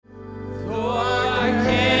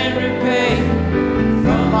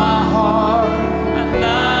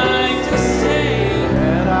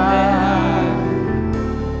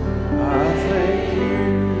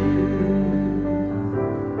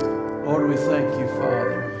thank you,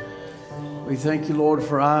 Father. We thank you, Lord,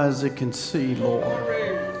 for eyes that can see, Lord.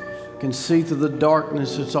 Can see through the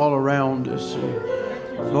darkness that's all around us.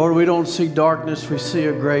 And Lord, we don't see darkness, we see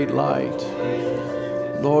a great light.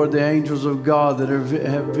 Lord, the angels of God that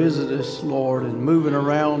have visited us, Lord, and moving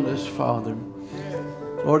around us, Father.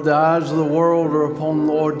 Lord, the eyes of the world are upon,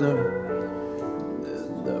 Lord, the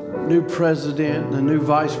new president, the new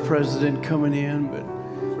vice president coming in, but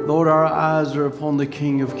Lord, our eyes are upon the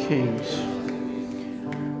King of Kings.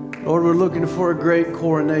 Lord, we're looking for a great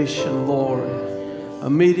coronation, Lord, a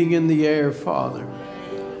meeting in the air, Father.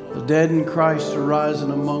 The dead in Christ are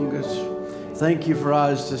rising among us. Thank you for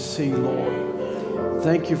eyes to see, Lord.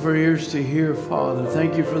 Thank you for ears to hear, Father.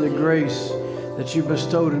 Thank you for the grace that you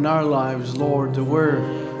bestowed in our lives, Lord, to where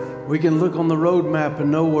we can look on the road map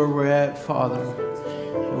and know where we're at, Father.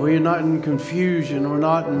 We are not in confusion. We're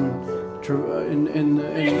not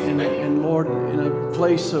Lord, in a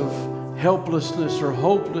place of helplessness or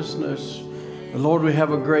hopelessness. But Lord, we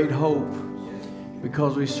have a great hope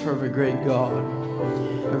because we serve a great God.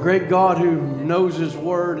 A great God who knows His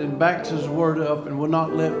Word and backs His Word up and will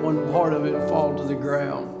not let one part of it fall to the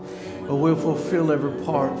ground, but will fulfill every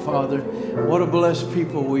part, Father. What a blessed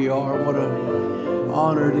people we are. What an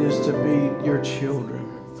honor it is to be your children.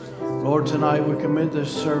 Lord, tonight we commit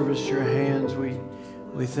this service to your hands. We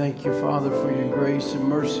thank you, Father, for your grace and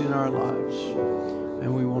mercy in our lives.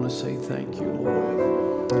 And we want to say thank you,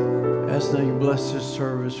 Lord. Ask that you bless this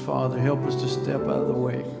service, Father. Help us to step out of the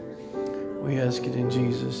way. We ask it in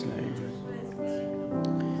Jesus' name.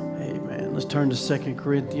 Amen. Let's turn to 2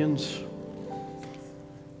 Corinthians.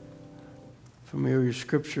 Familiar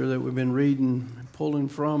scripture that we've been reading and pulling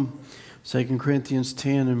from. 2 Corinthians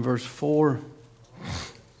 10 and verse 4.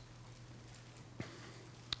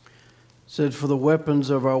 Said, for the weapons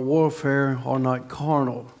of our warfare are not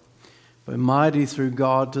carnal, but mighty through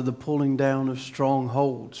God to the pulling down of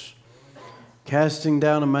strongholds, casting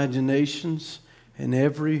down imaginations and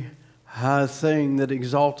every high thing that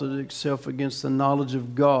exalted itself against the knowledge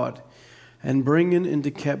of God, and bringing into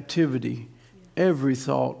captivity every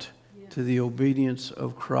thought to the obedience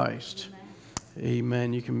of Christ.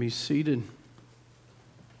 Amen. You can be seated.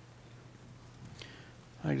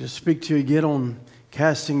 I just speak to you again on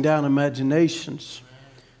casting down imaginations,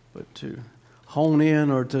 but to hone in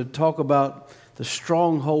or to talk about the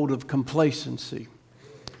stronghold of complacency.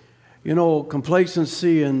 You know,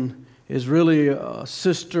 complacency is really a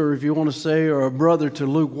sister, if you want to say, or a brother to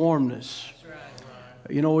lukewarmness.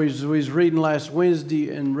 You know, we was reading last Wednesday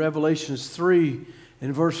in Revelations 3,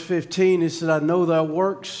 in verse 15, it said, I know thy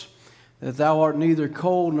works, that thou art neither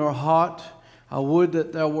cold nor hot. I would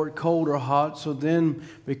that thou wert cold or hot. So then,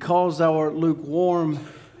 because thou art lukewarm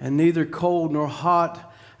and neither cold nor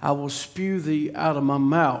hot, I will spew thee out of my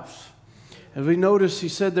mouth. As we notice, he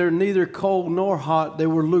said they're neither cold nor hot. They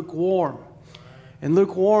were lukewarm. And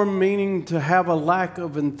lukewarm meaning to have a lack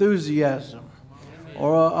of enthusiasm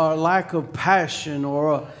or a lack of passion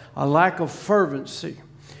or a lack of fervency.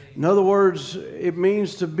 In other words, it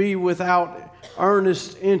means to be without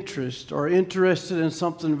earnest interest or interested in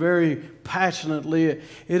something very passionately.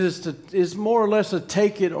 It's more or less a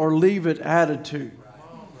take it or leave it attitude.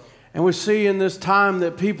 And we see in this time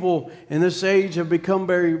that people in this age have become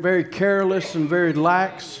very, very careless and very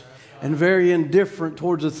lax and very indifferent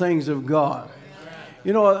towards the things of God.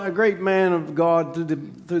 You know, a great man of God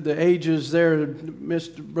through the ages there,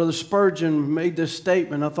 Brother Spurgeon made this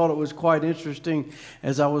statement. I thought it was quite interesting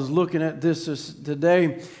as I was looking at this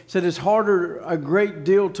today. He said, it's harder a great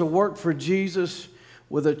deal to work for Jesus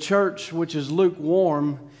with a church which is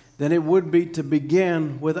lukewarm than it would be to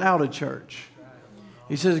begin without a church.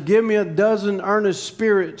 He says, give me a dozen earnest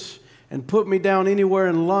spirits and put me down anywhere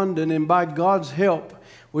in London, and by God's help,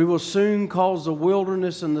 we will soon cause the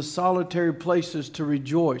wilderness and the solitary places to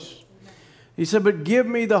rejoice. He said, but give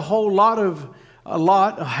me the whole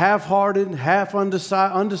lot, half-hearted, half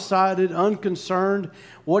undecided, unconcerned.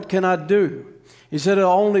 What can I do? He said,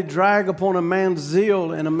 it'll only drag upon a man's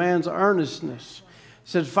zeal and a man's earnestness. He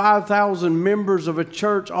said, 5,000 members of a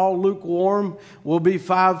church, all lukewarm, will be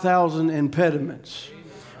 5,000 impediments.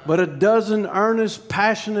 But a dozen earnest,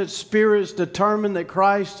 passionate spirits determined that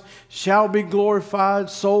Christ shall be glorified,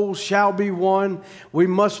 souls shall be won. We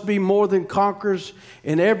must be more than conquerors.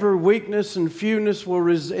 In every weakness and fewness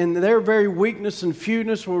in their very weakness and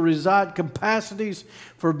fewness will reside capacities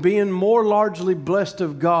for being more largely blessed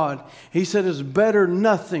of God. He said, it's better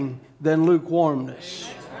nothing than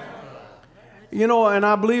lukewarmness. You know, and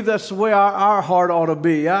I believe that's the way our heart ought to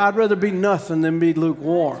be. I'd rather be nothing than be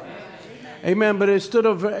lukewarm. Amen. But instead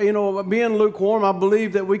of, being lukewarm, I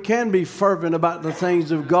believe that we can be fervent about the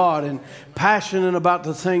things of God and passionate about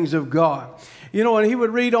the things of God. And he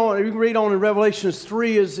would read on, you can read on in Revelation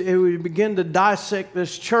 3 as he would begin to dissect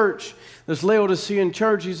this church, this Laodicean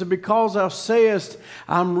church. He said, because thou sayest,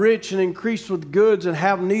 I'm rich and increased with goods and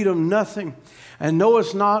have need of nothing, and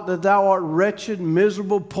knowest not that thou art wretched,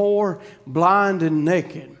 miserable, poor, blind, and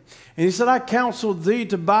naked. And he said, I counsel thee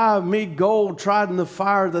to buy of me gold tried in the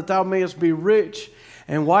fire, that thou mayest be rich,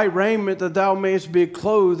 and white raiment, that thou mayest be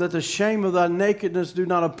clothed, that the shame of thy nakedness do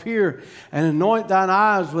not appear, and anoint thine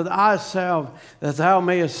eyes with eye salve, that thou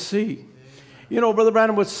mayest see. Brother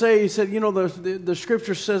Branham would say, he said, the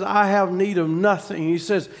scripture says, I have need of nothing. He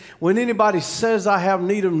says, when anybody says I have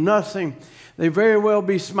need of nothing, they very well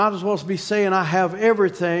might as well be saying I have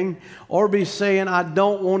everything, or be saying I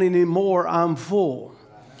don't want any more, I'm full.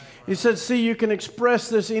 He said, see, you can express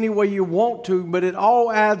this any way you want to, but it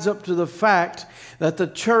all adds up to the fact that the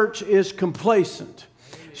church is complacent.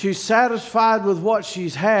 She's satisfied with what she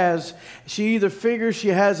has. She either figures she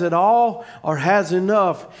has it all or has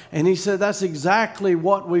enough. And he said that's exactly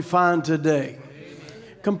what we find today.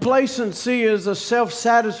 Complacency is a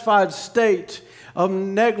self-satisfied state of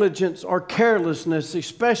negligence or carelessness,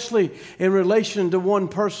 especially in relation to one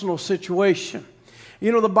personal situation.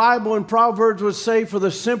 The Bible in Proverbs would say, for the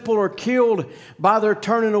simple are killed by their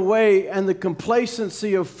turning away, and the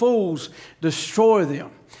complacency of fools destroy them.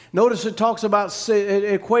 Notice it talks about,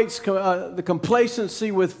 it equates the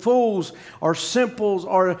complacency with fools or simples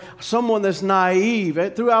or someone that's naive.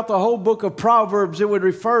 Throughout the whole book of Proverbs, it would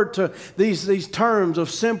refer to these terms of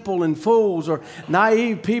simple and fools or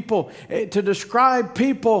naive people to describe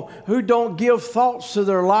people who don't give thoughts to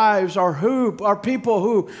their lives, or who are people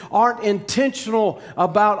who aren't intentional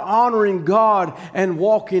about honoring God and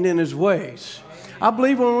walking in His ways. I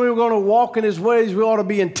believe when we're going to walk in His ways, we ought to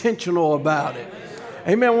be intentional about it.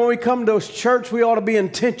 Amen. When we come to church, we ought to be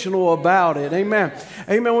intentional about it. Amen.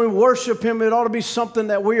 Amen. When we worship Him, it ought to be something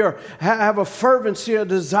that we have a fervency, a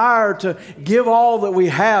desire to give all that we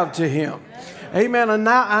have to Him. Amen. A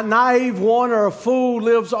naive one or a fool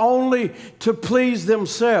lives only to please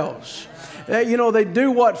themselves. They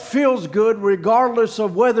do what feels good regardless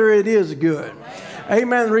of whether it is good.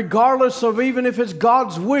 Amen. Regardless of even if it's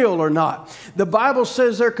God's will or not. The Bible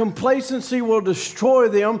says their complacency will destroy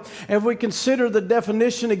them. If we consider the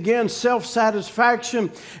definition again,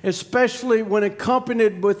 self-satisfaction, especially when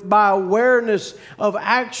accompanied by awareness of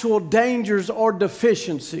actual dangers or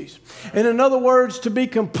deficiencies. And in other words, to be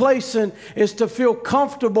complacent is to feel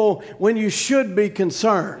comfortable when you should be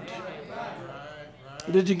concerned.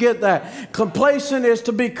 Did you get that? Complacent is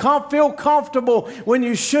to feel comfortable when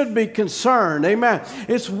you should be concerned. Amen.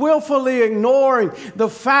 It's willfully ignoring the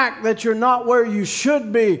fact that you're not where you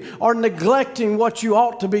should be or neglecting what you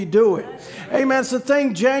ought to be doing. Amen. It's the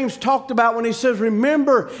thing James talked about when he says,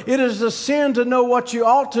 remember, it is a sin to know what you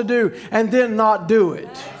ought to do and then not do it.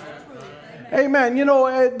 Amen.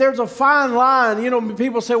 There's a fine line.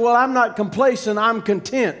 People say, well, I'm not complacent, I'm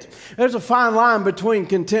content. There's a fine line between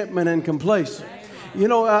contentment and complacent.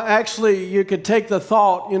 Actually, you could take the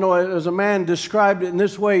thought, as a man described it in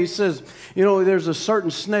this way. He says, there's a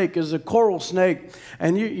certain snake, there's a coral snake,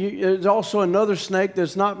 and there's also another snake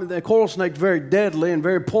that's not, the coral snake's very deadly and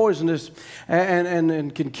very poisonous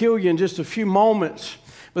and can kill you in just a few moments.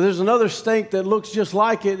 But there's another snake that looks just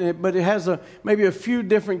like it, but it has maybe a few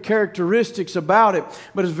different characteristics about it.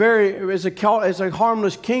 But it's a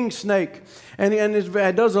harmless king snake, and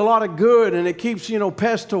it does a lot of good, and it keeps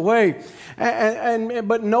pests away.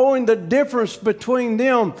 But knowing the difference between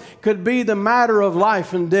them could be the matter of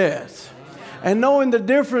life and death. And knowing the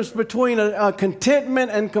difference between a contentment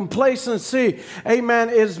and complacency,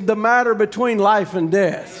 amen, is the matter between life and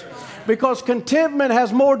death. Because contentment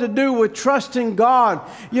has more to do with trusting God,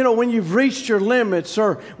 when you've reached your limits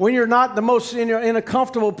or when you're not the most in a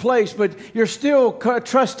comfortable place, but you're still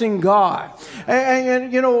trusting God.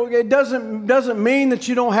 And it doesn't mean that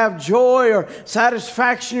you don't have joy or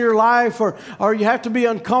satisfaction in your life or you have to be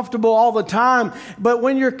uncomfortable all the time. But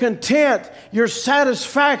when you're content, your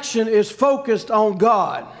satisfaction is focused on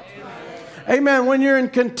God. Amen. When you're in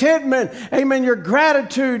contentment, amen, your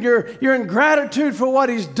gratitude, you're in gratitude for what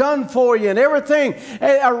He's done for you, and everything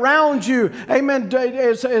around you, amen,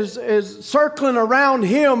 is circling around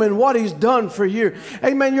Him and what He's done for you.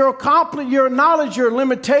 Amen. You acknowledge your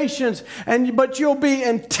limitations, but you'll be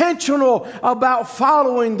intentional about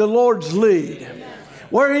following the Lord's lead.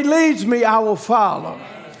 Where He leads me, I will follow.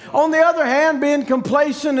 On the other hand, being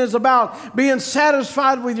complacent is about being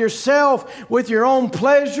satisfied with yourself, with your own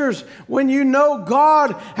pleasures, when you know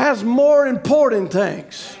God has more important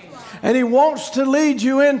things. And He wants to lead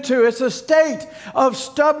you into. It's a state of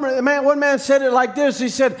stubborn. One man said it like this. He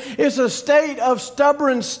said, it's a state of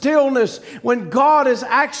stubborn stillness when God is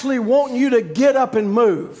actually wanting you to get up and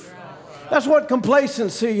move. That's what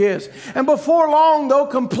complacency is. And before long, though,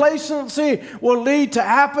 complacency will lead to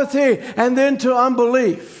apathy and then to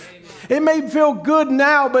unbelief. It may feel good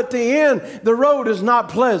now, but at the end, the road is not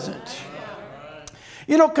pleasant.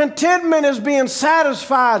 You know, contentment is being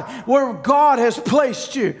satisfied where God has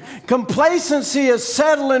placed you. Complacency is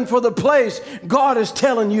settling for the place God is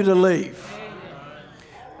telling you to leave.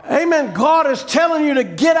 Amen. God is telling you to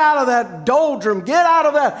get out of that doldrum, get out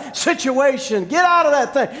of that situation, get out of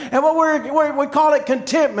that thing. And what we call it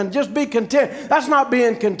contentment, just be content. That's not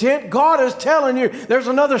being content. God is telling you there's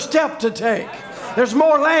another step to take. There's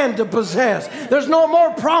more land to possess. There's no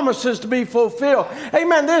more promises to be fulfilled.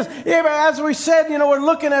 Amen. As we said, you know, we're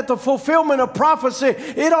looking at the fulfillment of prophecy.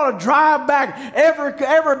 It ought to drive back every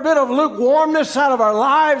bit of lukewarmness out of our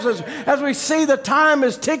lives as we see the time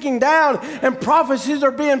is ticking down and prophecies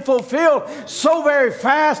are being fulfilled so very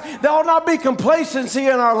fast. There ought not be complacency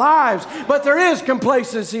in our lives, but there is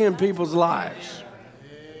complacency in people's lives.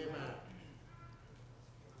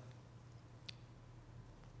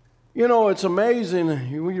 You know, it's amazing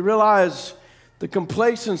when you realize the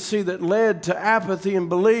complacency that led to apathy and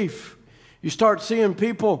belief. You start seeing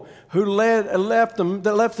people who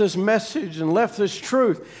left this message and left this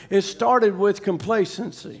truth. It started with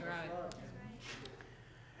complacency.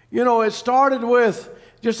 You know, it started with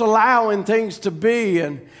just allowing things to be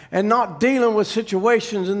and not dealing with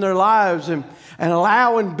situations in their lives and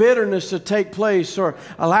allowing bitterness to take place or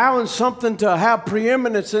allowing something to have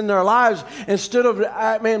preeminence in their lives instead of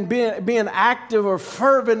being active or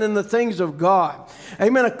fervent in the things of God.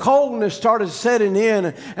 Amen. A coldness started setting in,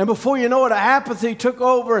 and before you know it, apathy took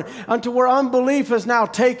over until where unbelief has now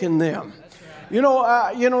taken them.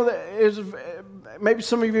 Maybe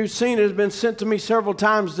some of you have seen it. Has been sent to me several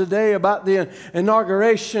times today about the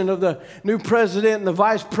inauguration of the new president and the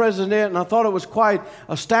vice president, and I thought it was quite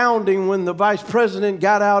astounding when the vice president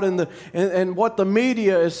got out and what the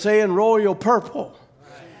media is saying, royal purple.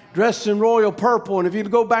 Dressed in royal purple. And if you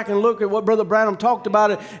go back and look at what Brother Branham talked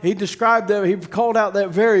about it, he described that, he called out that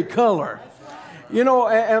very color. You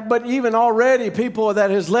know, but even already people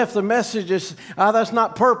that has left the messages, that's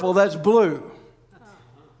not purple, that's blue.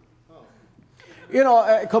 You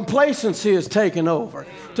know, complacency is taken over.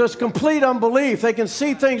 Just complete unbelief. They can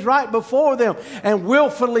see things right before them and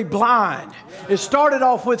willfully blind. It started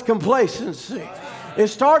off with complacency. It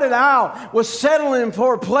started out with settling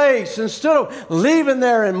for a place instead of leaving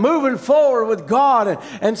there and moving forward with God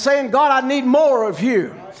and saying, God, I need more of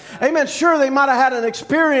you. Amen. Sure, they might have had an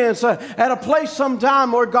experience at a place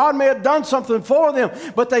sometime where God may have done something for them,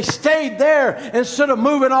 but they stayed there instead of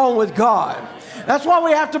moving on with God. That's why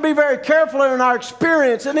we have to be very careful in our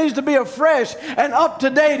experience. It needs to be a fresh and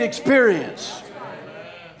up-to-date experience.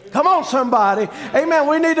 Come on, somebody. Amen.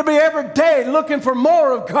 We need to be every day looking for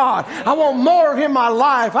more of God. I want more of Him in my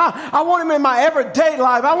life. I want Him in my everyday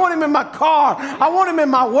life. I want Him in my car. I want Him in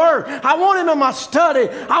my work. I want Him in my study.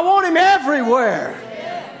 I want Him everywhere.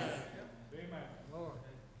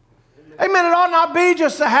 Amen. It ought not be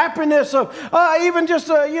just the happiness of even just,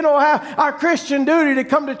 our Christian duty to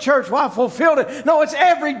come to church. Well, I fulfilled it. No, it's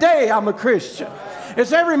every day I'm a Christian.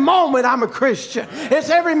 It's every moment I'm a Christian.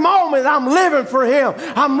 It's every moment I'm living for Him.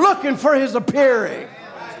 I'm looking for His appearing.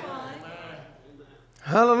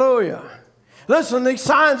 Hallelujah. Listen, these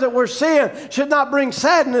signs that we're seeing should not bring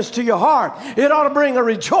sadness to your heart. It ought to bring a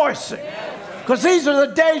rejoicing. Because these are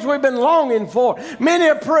the days we've been longing for.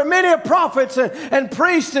 Many prophets and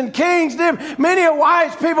priests and kings, many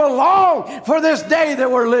wise people long for this day that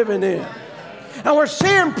we're living in. And we're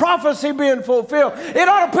seeing prophecy being fulfilled. It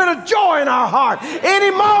ought to put a joy in our heart.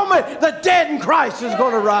 Any moment, the dead in Christ is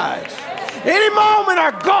going to rise. Any moment,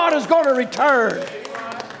 our God is going to return.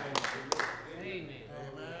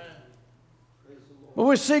 But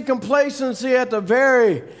we see complacency at the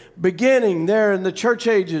very beginning there in the church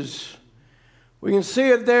ages. We can see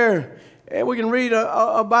it there. And we can read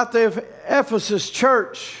about the Ephesus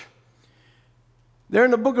church. There in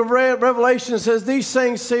the book of Revelation it says, these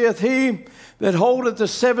things saith he that holdeth the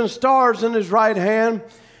 7 stars in his right hand,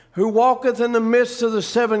 who walketh in the midst of the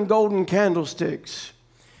 7 golden candlesticks.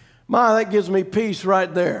 My, that gives me peace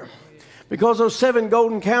right there. Because those 7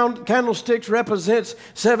 golden candlesticks represents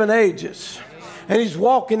 7 ages. And He's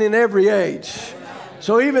walking in every age.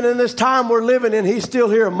 So even in this time we're living in, He's still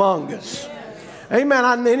here among us. Amen.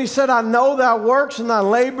 And he said, I know thy works and thy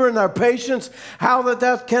labor and thy patience, how that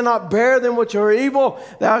thou cannot bear them which are evil.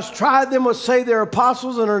 Thou hast tried them which say they are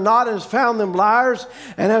apostles and are not, and hast found them liars,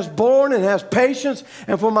 and hast borne and hast patience,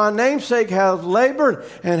 and for my name's sake hast labored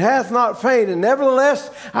and hath not fainted. Nevertheless,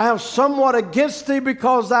 I have somewhat against thee,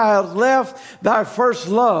 because thou hast left thy first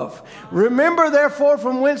love. Remember therefore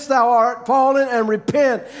from whence thou art fallen, and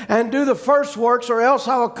repent, and do the first works, or else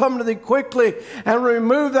I will come to thee quickly, and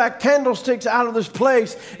remove thy candlesticks out of this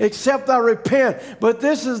place, except thou repent. But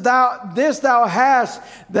this thou hast,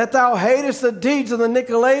 that thou hatest the deeds of the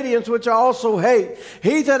Nicolaitans, which I also hate.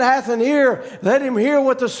 He that hath an ear, let him hear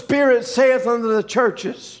what the Spirit saith unto the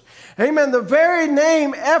churches. Amen. The very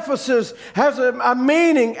name Ephesus has a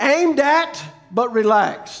meaning aimed at, but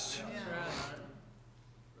relaxed.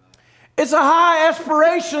 It's the high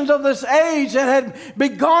aspirations of this age that had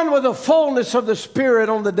begun with the fullness of the Spirit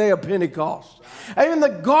on the day of Pentecost. Amen.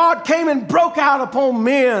 That God came and broke out upon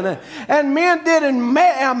men, and men did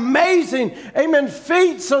amazing, amen,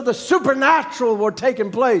 feats of the supernatural were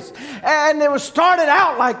taking place. And it was started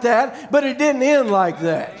out like that, but it didn't end like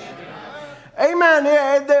that. Amen.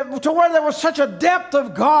 To where there was such a depth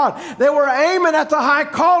of God. They were aiming at the high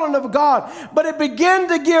calling of God, but it began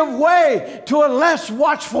to give way to a less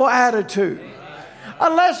watchful attitude. A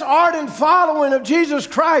less ardent following of Jesus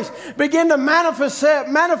Christ began to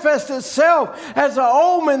manifest itself as an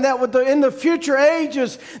omen that in the future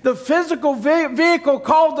ages, the physical vehicle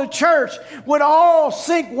called the church would all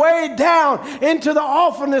sink way down into the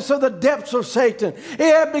awfulness of the depths of Satan. It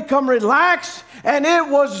had become relaxed and it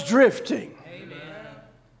was drifting. Amen.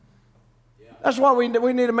 That's why we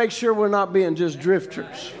need to make sure we're not being just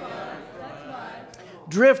drifters.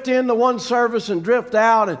 Drift into one service and drift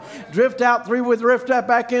out 3 with drift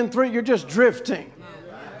back in 3. You're just drifting.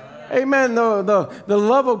 Amen. The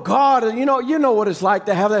love of God, you know what it's like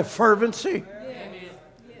to have that fervency.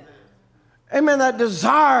 Amen. That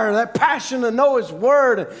desire, that passion to know His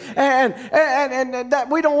Word, and that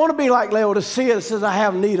we don't want to be like Laodicea that says, "I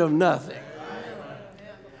have need of nothing."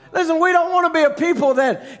 Listen, we don't want to be a people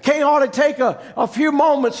that can't hardly take a few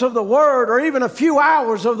moments of the Word or even a few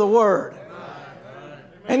hours of the Word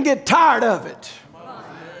and get tired of it.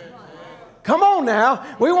 Come on now.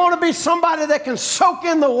 We want to be somebody that can soak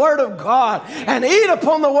in the Word of God and eat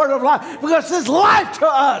upon the Word of life, because it's life to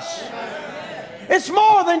us. It's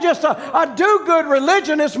more than just a do-good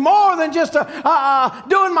religion. It's more than just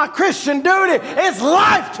doing my Christian duty. It's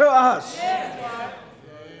life to us.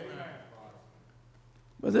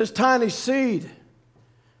 But this tiny seed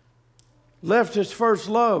left his first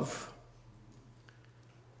love.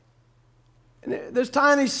 And this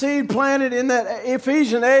tiny seed planted in that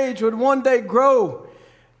Ephesian age would one day grow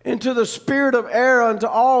into the spirit of error, unto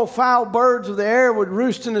all foul birds of the air would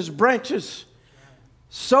roost in its branches.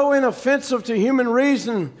 So inoffensive to human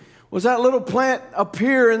reason was that little plant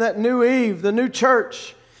appear in that new Eve, the new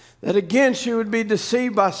church, that again she would be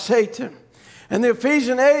deceived by Satan. And the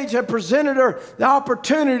Ephesian age had presented her the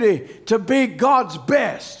opportunity to be God's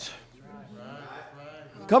best.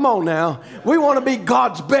 Come on now. We want to be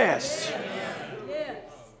God's best.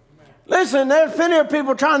 Listen, there's plenty of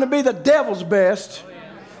people trying to be the devil's best.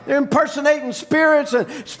 They're impersonating spirits, and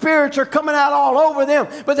spirits are coming out all over them.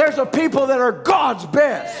 But there's a people that are God's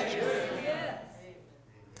best.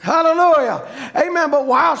 Hallelujah. Amen. But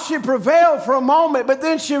while she prevailed for a moment, but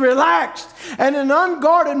then she relaxed. And in an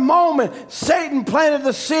unguarded moment, Satan planted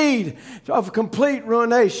the seed of complete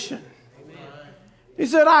ruination. He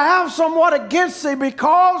said, I have somewhat against thee,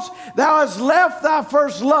 because thou hast left thy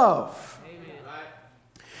first love.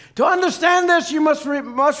 To understand this, you must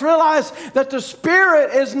realize that the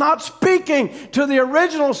Spirit is not speaking to the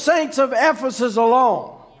original saints of Ephesus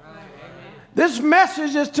alone. This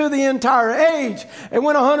message is to the entire age. And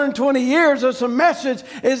when 120 years, it's a message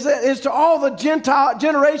is to all the Gentile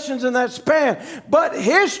generations in that span. But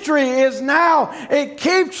history is now, it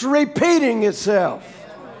keeps repeating itself.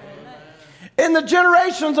 In the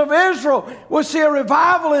generations of Israel, we'll see a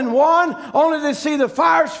revival in one, only to see the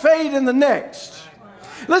fires fade in the next.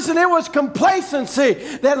 Listen, it was complacency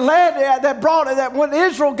that when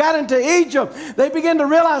Israel got into Egypt, they began to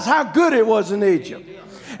realize how good it was in Egypt.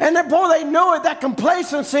 And before they knew it, that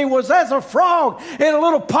complacency was as a frog in a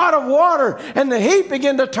little pot of water, and the heat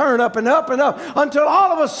began to turn up and up and up, until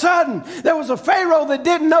all of a sudden there was a Pharaoh that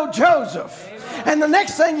didn't know Joseph. And the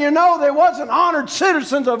next thing you know, they wasn't honored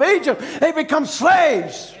citizens of Egypt. They become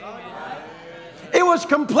slaves. It was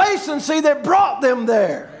complacency that brought them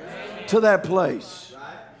there to that place.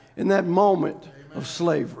 In that moment of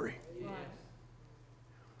slavery.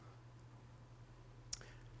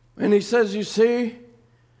 And he says, you see,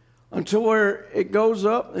 until where it goes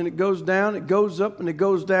up and it goes down, it goes up and it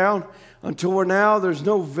goes down, until where now there's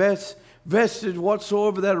no vestige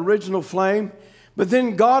whatsoever of that original flame. But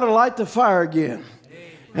then God will light the fire again.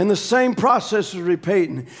 And the same process is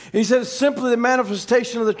repeating. He said it's simply the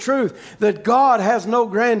manifestation of the truth that God has no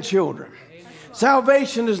grandchildren.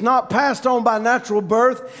 Salvation is not passed on by natural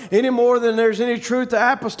birth any more than there's any truth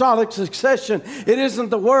to apostolic succession. It isn't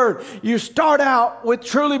the word. You start out with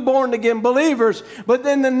truly born again believers, but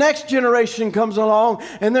then the next generation comes along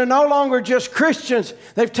and they're no longer just Christians.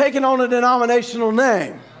 They've taken on a denominational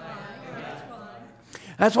name.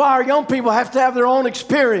 That's why our young people have to have their own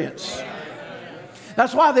experience.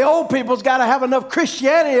 That's why the old people's got to have enough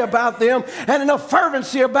Christianity about them and enough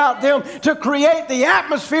fervency about them to create the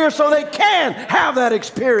atmosphere so they can have that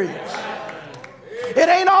experience. It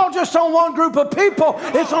ain't all just on one group of people.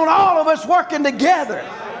 It's on all of us working together.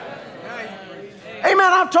 Amen.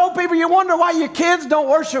 I've told people, you wonder why your kids don't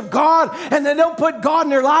worship God and they don't put God in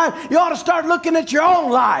their life. You ought to start looking at your own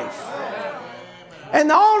life. And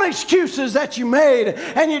the only excuses that you made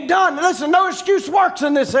and you done. Listen, no excuse works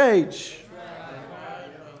in this age.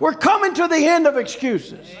 We're coming to the end of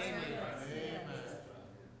excuses.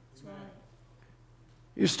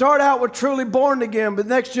 You start out with truly born again, but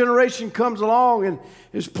the next generation comes along and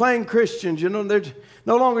is plain Christians. You know, they're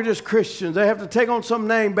no longer just Christians. They have to take on some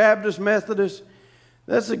name, Baptist, Methodist.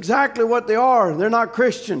 That's exactly what they are. They're not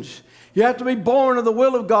Christians. You have to be born of the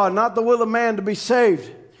will of God, not the will of man, to be saved.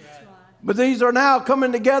 But these are now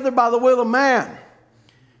coming together by the will of man.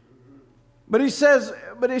 But he says,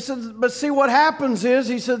 but see what happens is,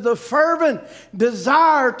 he said, the fervent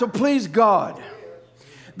desire to please God,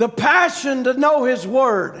 the passion to know his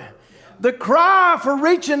word, the cry for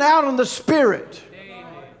reaching out in the Spirit,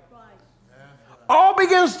 all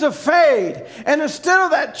begins to fade. And instead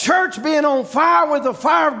of that church being on fire with the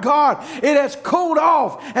fire of God, it has cooled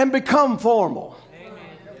off and become formal.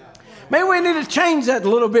 Maybe we need to change that a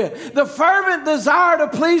little bit. The fervent desire to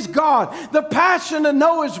please God, the passion to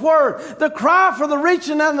know his word, the cry for the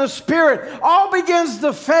reaching out in the Spirit, all begins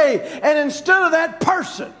to fade. And instead of that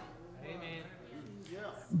person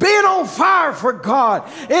being on fire for God,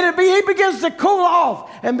 he begins to cool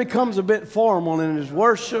off and becomes a bit formal in his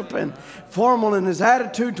worship and formal in his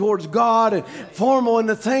attitude towards God and formal in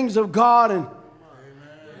the things of God. And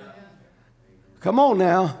come on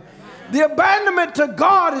now. The abandonment to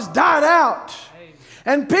God has died out.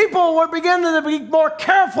 And people were beginning to be more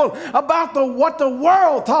careful about what the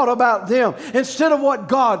world thought about them instead of what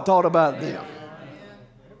God thought about them.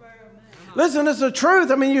 Listen, it's the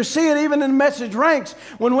truth. I mean, you see it even in message ranks.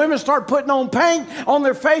 When women start putting on paint on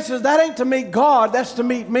their faces, that ain't to meet God, that's to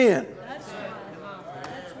meet men.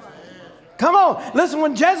 Come on. Listen,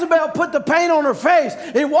 when Jezebel put the paint on her face,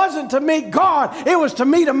 it wasn't to meet God, it was to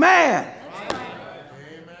meet a man.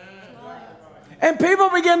 And people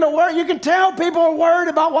begin to worry. You can tell people are worried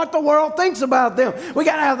about what the world thinks about them. We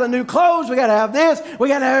got to have the new clothes. We got to have this. We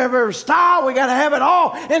got to have every style. We got to have it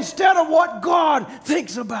all instead of what God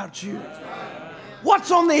thinks about you. What's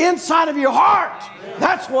on the inside of your heart?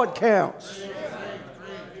 That's what counts.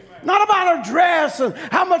 Not about our dress and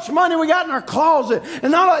how much money we got in our closet.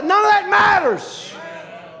 And none of that matters.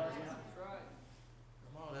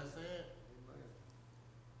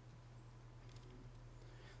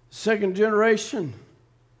 Second generation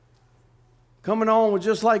coming on was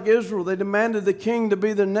just like Israel. They demanded the king to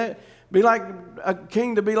be like a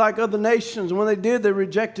king to be like other nations. And when they did, they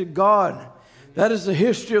rejected God. That is the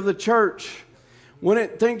history of the church. When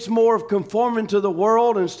it thinks more of conforming to the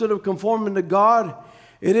world instead of conforming to God,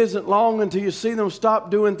 it isn't long until you see them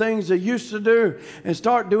stop doing things they used to do and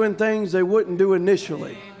start doing things they wouldn't do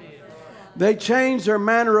initially. They change their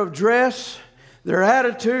manner of dress, their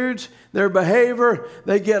attitudes, their behavior.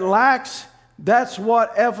 They get lax. That's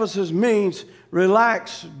what Ephesus means,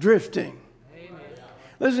 relax, drifting. Amen.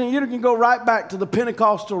 Listen, you can go right back to the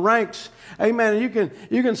Pentecostal ranks. Amen. And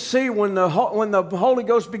you can see when the Holy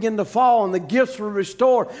Ghost began to fall and the gifts were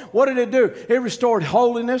restored. What did it do? It restored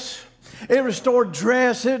holiness. It restored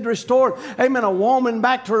dress. It restored, amen, a woman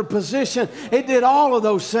back to her position. It did all of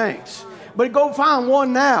those things. But go find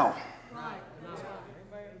one now.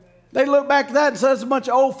 They look back at that and say it's a bunch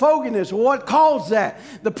of old foginess. Well, what caused that?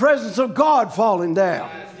 The presence of God falling down.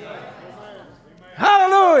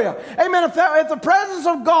 Hallelujah. Amen. If the presence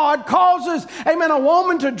of God causes, amen, a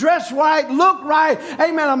woman to dress right, look right,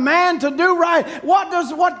 amen, a man to do right,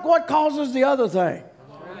 what causes the other thing?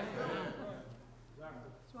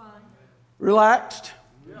 Relaxed,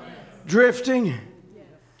 drifting.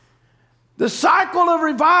 The cycle of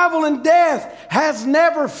revival and death has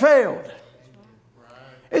never failed.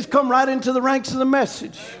 It's come right into the ranks of the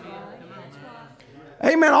message.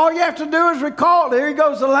 Amen. All you have to do is recall. There he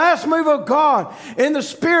goes, the last move of God in the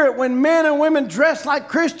Spirit when men and women dressed like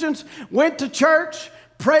Christians went to church,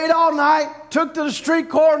 prayed all night, took to the street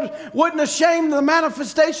corners, wasn't ashamed of the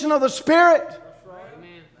manifestation of the Spirit. That's right.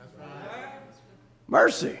 Amen. That's right.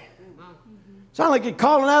 Mercy. Sound like he's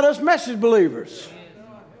calling out us message believers.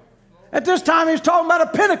 At this time, he was talking about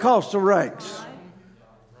a Pentecostal ranks.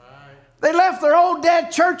 They left their old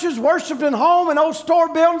dead churches, worshiped in home and old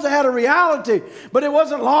store buildings. They had a reality. But it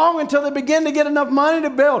wasn't long until they began to get enough money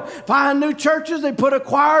to build 5 new churches. They put a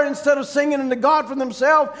choir instead of singing into God for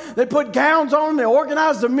themselves. They put gowns on. They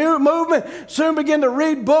organized the movement. Soon began to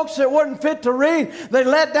read books that wasn't fit to read. They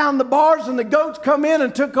let down the bars and the goats come in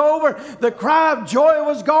and took over. The cry of joy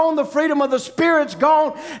was gone. The freedom of the Spirit's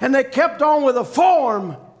gone. And they kept on with a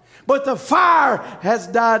form. But the fire has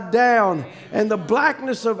died down, and the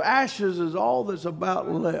blackness of ashes is all that's about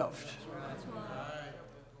left.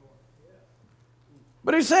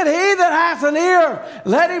 But he said, he that hath an ear,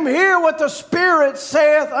 let him hear what the Spirit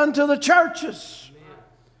saith unto the churches.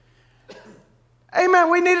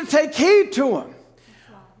 Amen. We need to take heed to him.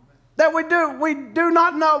 That we do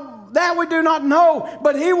not know. That we do not know,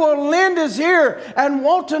 but he will lend his ear and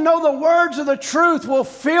want to know the words of the truth, will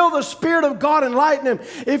feel the Spirit of God enlighten him.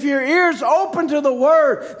 If your ear's open to the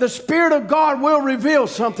Word, the Spirit of God will reveal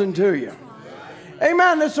something to you.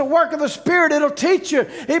 Amen. It's a work of the Spirit. It'll teach you.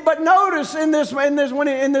 But notice in this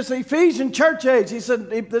Ephesian church age, he said,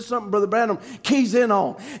 this is something Brother Branham keys in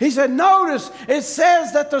on. He said, notice it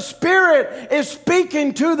says that the Spirit is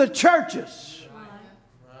speaking to the churches.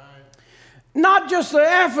 Not just the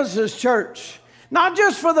Ephesus church, not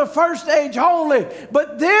just for the first age only,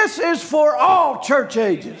 but this is for all church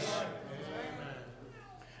ages.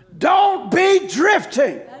 Don't be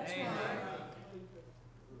drifting.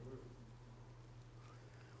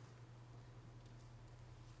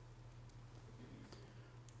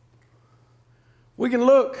 We can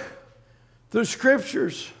look through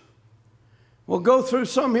scriptures. We'll go through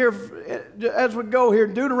some here as we go here.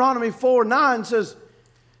 Deuteronomy 4:9 says,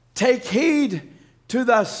 take heed to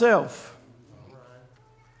thyself.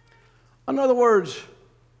 In other words,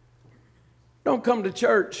 don't come to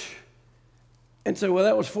church and say, well,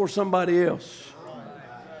 that was for somebody else.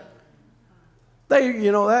 I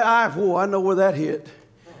know where that hit.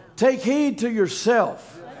 Take heed to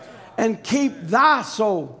yourself and keep thy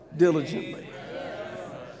soul diligently.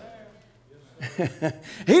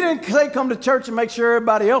 He didn't say come to church and make sure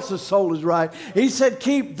everybody else's soul is right. He said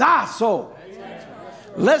keep thy soul.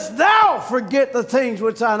 Lest thou forget the things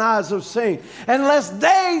which thine eyes have seen, and lest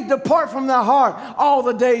they depart from thy heart all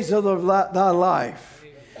the days of thy life.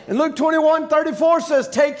 And Luke 21:34 says,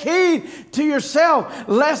 take heed to yourself,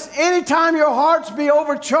 lest any time your hearts be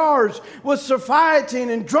overcharged with satiety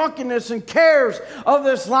and drunkenness and cares of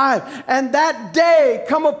this life, and that day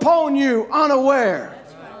come upon you unaware.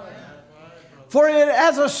 For it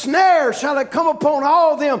as a snare shall it come upon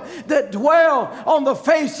all them that dwell on the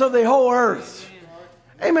face of the whole earth.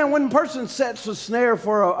 Amen. When a person sets a snare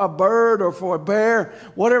for a bird or for a bear,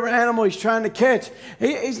 whatever animal he's trying to catch,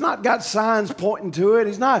 he's not got signs pointing to it.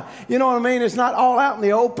 He's not, you know what I mean? It's not all out in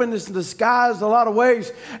the open. It's disguised a lot of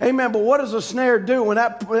ways. Amen. But what does a snare do when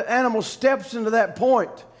that animal steps into that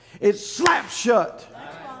point? It slaps shut.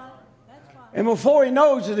 That's right. And before he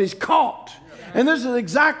knows it, he's caught. And this is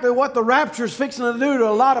exactly what the rapture is fixing to do to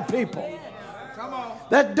a lot of people.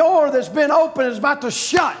 That door that's been open is about to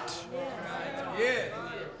shut.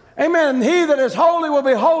 Amen. And he that is holy will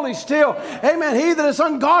be holy still. Amen. He that is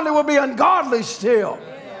ungodly will be ungodly still.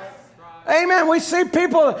 Amen. We see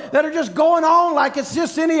people that are just going on like it's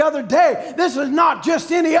just any other day. This is not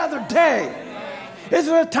just any other day. This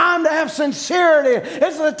is a time to have sincerity.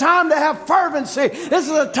 This is a time to have fervency. This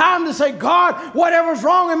is a time to say, God, whatever's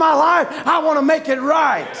wrong in my life, I want to make it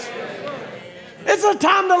right. It's a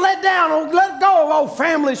time to let go of old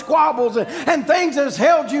family squabbles and things that has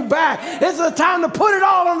held you back. It's a time to put it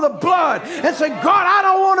all on the blood and say, God, I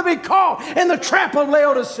don't want to be caught in the trap of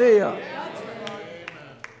Laodicea.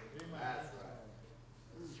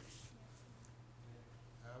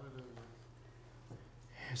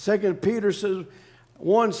 Second Peter says,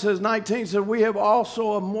 19 says, we have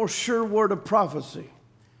also a more sure word of prophecy,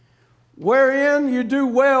 wherein you do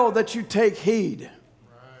well that you take heed.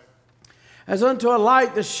 As unto a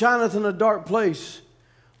light that shineth in a dark place,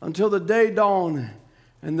 until the day dawn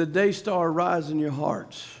and the day star rise in your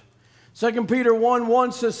hearts. 2 Peter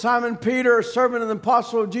 1:1 says, Simon Peter, a servant and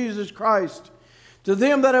apostle of Jesus Christ, to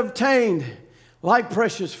them that have obtained like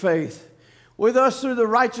precious faith, with us through the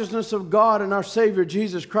righteousness of God and our Savior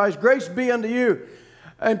Jesus Christ. Grace be unto you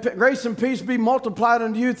And grace and peace be multiplied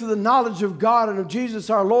unto you through the knowledge of God and of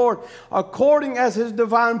Jesus our Lord, according as his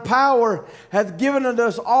divine power hath given unto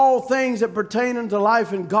us all things that pertain unto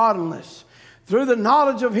life and godliness, through the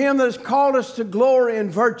knowledge of him that has called us to glory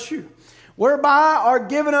and virtue, whereby are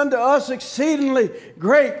given unto us exceedingly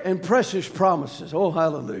great and precious promises. Oh,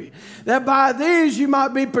 hallelujah. That by these you might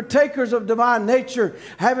be partakers of divine nature,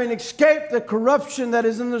 having escaped the corruption that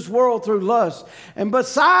is in this world through lust. And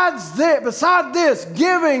beside this,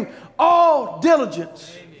 giving all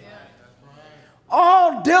diligence.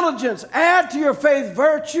 All diligence, add to your faith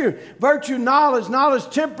virtue, virtue knowledge, knowledge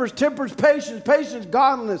temperance, temperance patience, patience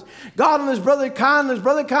godliness, godliness brotherly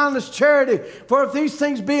kindness charity. For if these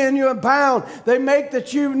things be in you abound, they make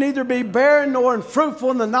that you neither be barren nor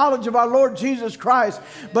unfruitful in the knowledge of our Lord Jesus Christ.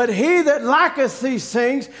 But he that lacketh these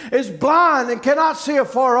things is blind and cannot see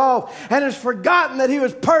afar off, and has forgotten that he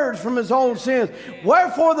was purged from his own sins.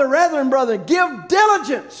 Wherefore the brethren, give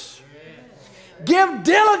diligence. Give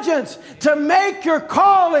diligence to make your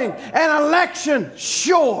calling and election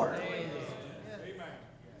sure.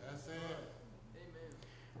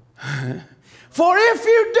 For if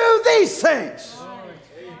you do these things,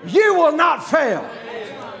 you will not fail.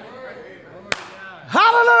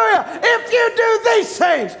 Hallelujah. If you do these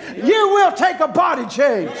things, you will take a body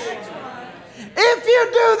change. If you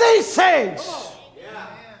do these things,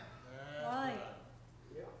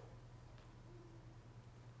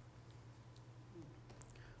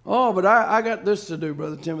 oh, but I got this to do,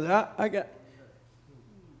 Brother Timothy. I got,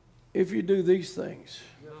 if you do these things.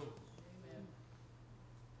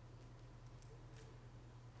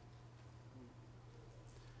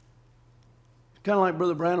 It's kind of like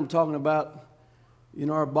Brother Branham talking about,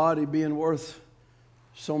 our body being worth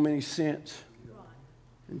so many cents.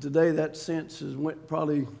 And today that cents has went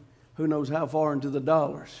probably who knows how far into the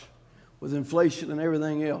dollars with inflation and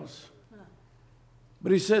everything else.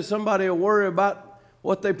 But he said somebody will worry about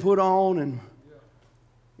what they put on, and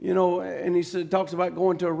and he said, talks about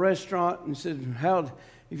going to a restaurant, and he said,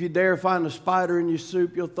 if you dare find a spider in your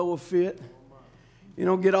soup, you'll throw a fit.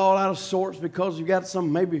 Get all out of sorts because you got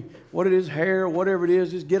some, maybe what it is, hair, or whatever it is,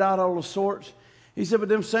 just get out all the sorts. He said, but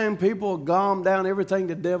them same people will gum down everything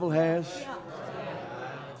the devil has.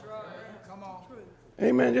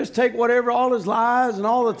 Amen. Just take whatever, all his lies and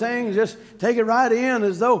all the things, just take it right in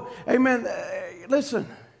as though, amen. Listen.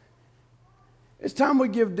 It's time we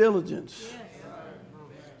give diligence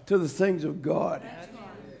to the things of God.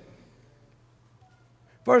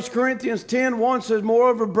 1 Corinthians 10:1 says,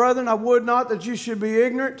 moreover, brethren, I would not that you should be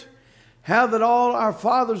ignorant, how that all our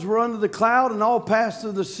fathers were under the cloud and all passed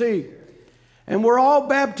through the sea. And were all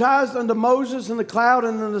baptized unto Moses in the cloud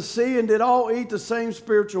and in the sea, and did all eat the same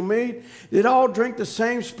spiritual meat, did all drink the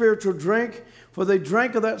same spiritual drink, for they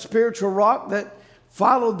drank of that spiritual rock that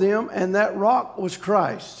followed them, and that rock was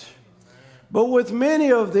Christ. But with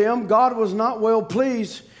many of them God was not well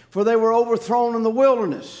pleased, for they were overthrown in the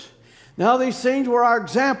wilderness. Now these things were our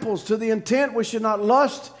examples, to the intent we should not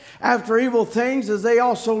lust after evil things as they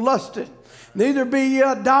also lusted. Neither be ye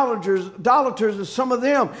idolaters as some of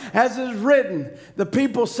them, as it is written, the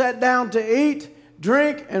people sat down to eat,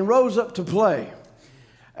 drink, and rose up to play.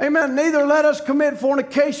 Amen. Neither let us commit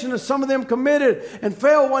fornication as some of them committed, and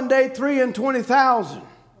fell one day 23,000.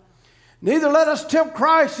 Neither let us tempt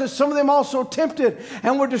Christ, as some of them also tempted,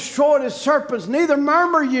 and were destroyed as serpents. Neither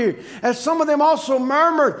murmur you, as some of them also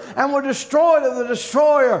murmured, and were destroyed of the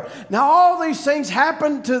destroyer. Now all these things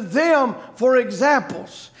happened to them for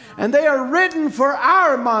examples, and they are written for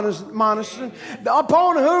our admonition,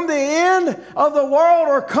 upon whom the end of the world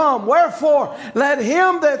are come. Wherefore, let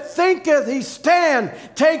him that thinketh he stand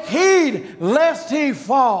take heed lest he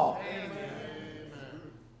fall.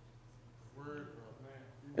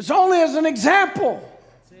 It's only as an example.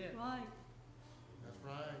 That's it. Right.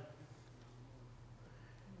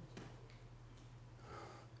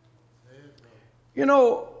 That's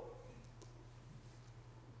right.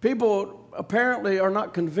 People apparently are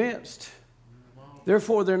not convinced.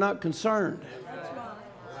 Therefore, they're not concerned. That's right.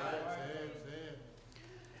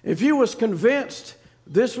 If you was convinced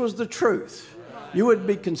this was the truth, you would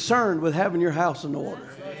be concerned with having your house in order.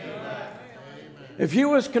 If you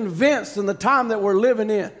was convinced in the time that we're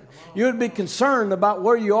living in, you would be concerned about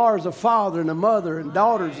where you are as a father and a mother and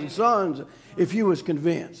daughters and sons if you was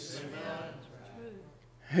convinced.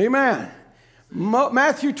 Amen.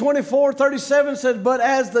 Matthew 24:37 says, but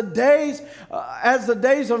as the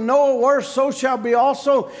days of Noah were, so shall be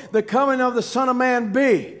also the coming of the Son of Man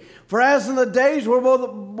be. For as in the days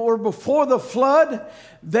were before the flood,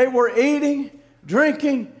 they were eating,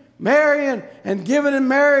 drinking, marrying, and giving in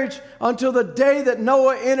marriage until the day that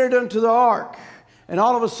Noah entered into the ark. And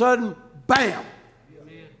all of a sudden, bam,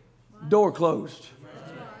 door closed.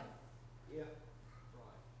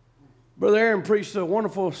 Brother Aaron preached a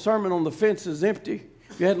wonderful sermon on the fence is empty.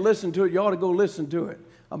 If you hadn't listened to it, you ought to go listen to it.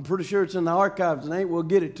 I'm pretty sure it's in the archives, and we'll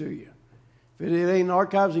get it to you. If it ain't in the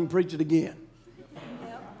archives, you can preach it again.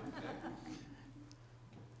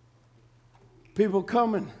 People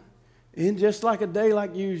coming in just like a day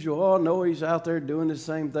like usual. Oh, no, he's out there doing the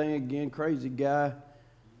same thing again, crazy guy.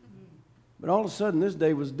 But all of a sudden, this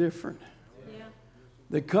day was different. Yeah.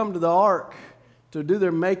 They come to the ark to do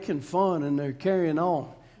their making fun, and they're carrying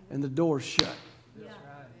on, and the door's shut. Yeah. That's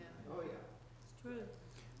right. Yeah. Oh, yeah. It's true.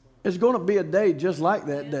 It's going to be a day just like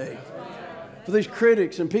that day. For these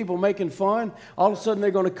critics and people making fun, all of a sudden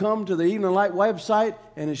they're going to come to the Evening Light website,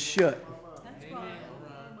 and it's shut.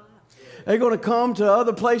 They're going to come to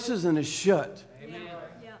other places and it's shut. Amen.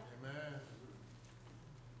 Yeah.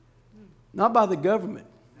 Not by the government.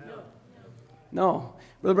 No.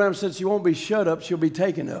 Brother Branham said she won't be shut up, she'll be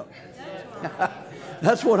taken up.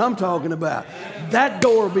 That's what I'm talking about. That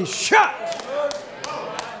door will be shut.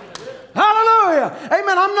 Hallelujah.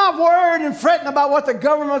 Amen. I'm not worried and fretting about what the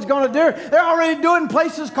government's going to do. They're already doing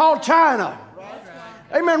places called China.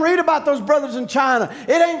 Amen. Read about those brothers in China.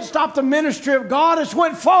 It ain't stopped the ministry of God. It's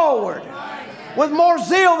went forward with more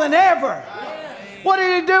zeal than ever. What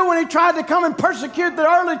did he do when he tried to come and persecute the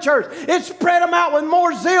early church? It spread them out with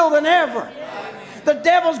more zeal than ever. The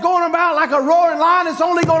devil's going about like a roaring lion. It's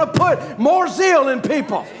only going to put more zeal in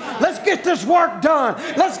people. Let's get this work done.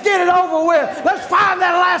 Let's get it over with. Let's find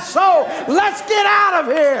that last soul. Let's get out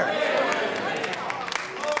of here.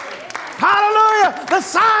 Hallelujah. The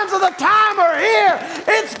signs of the time are here.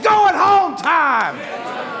 It's going home time.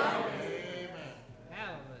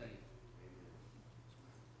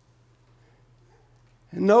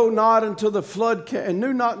 And knew not until the flood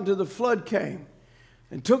came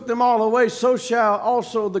and took them all away, so shall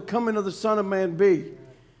also the coming of the Son of Man be.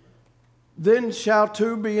 Then shall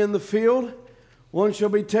two be in the field, one shall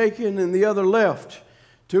be taken and the other left.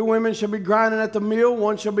 Two women shall be grinding at the mill,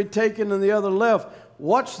 one shall be taken and the other left.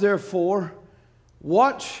 Watch therefore.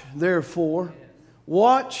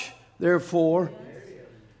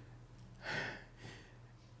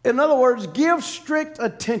 In other words, give strict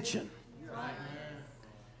attention.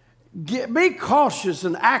 Be cautious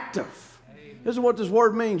and active. This is what this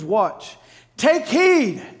word means, watch. Take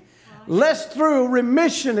heed, lest through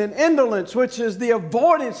remission and indolence, which is the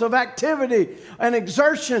avoidance of activity and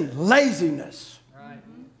exertion, laziness,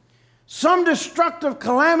 some destructive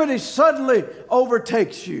calamity suddenly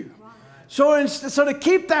overtakes you. So to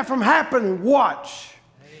keep that from happening, watch.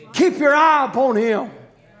 Keep your eye upon Him.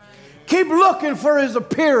 Keep looking for His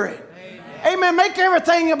appearing. Amen. Make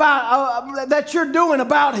everything about that you're doing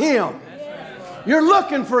about Him. You're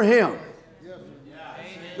looking for Him.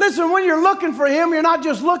 Listen, when you're looking for Him, you're not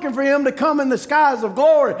just looking for Him to come in the skies of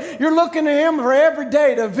glory. You're looking to Him for every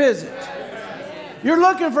day to visit. You're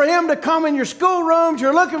looking for Him to come in your schoolrooms.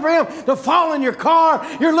 You're looking for Him to fall in your car.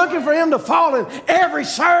 You're looking for Him to fall in every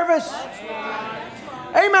service.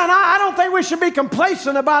 Amen. I don't think we should be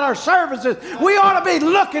complacent about our services. We ought to be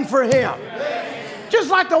looking for Him. Just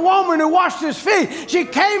like the woman who washed His feet. She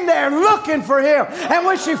came there looking for Him. And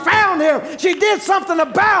when she found Him, she did something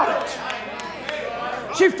about it.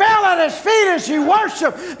 She fell at His feet and she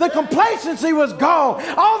worshiped. The complacency was gone.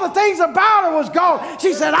 All the things about her was gone.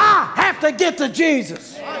 She said, I have to get to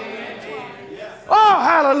Jesus. Oh,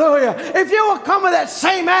 hallelujah. If you will come with that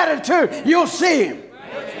same attitude, you'll see Him.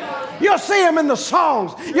 You'll see Him in the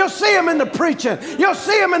songs. You'll see Him in the preaching. You'll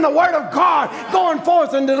see Him in the Word of God going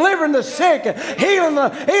forth and delivering the sick, and healing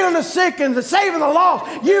the sick and saving the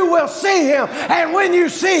lost. You will see Him. And when you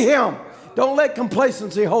see Him, don't let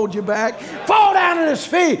complacency hold you back. Fall down at His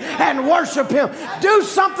feet and worship Him. Do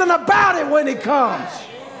something about it when He comes.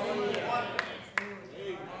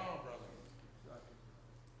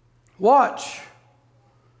 Watch.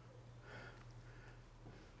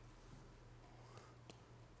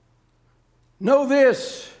 Know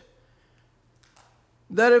this,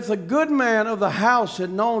 that if the good man of the house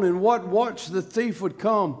had known in what watch the thief would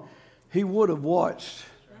come, he would have watched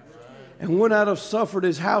and would not have suffered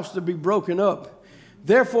his house to be broken up.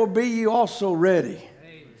 Therefore be ye also ready,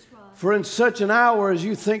 for in such an hour as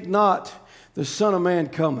you think not, the Son of Man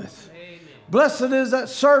cometh. Blessed is that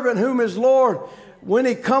servant whom his Lord, when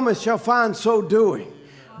he cometh, shall find so doing.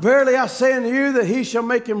 Verily I say unto you that he shall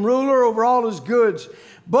make him ruler over all his goods.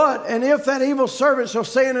 But, and if that evil servant shall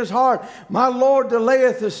say in his heart, my Lord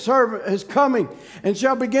delayeth his coming, and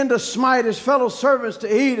shall begin to smite his fellow servants to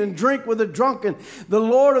eat and drink with the drunken, the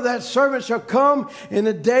Lord of that servant shall come in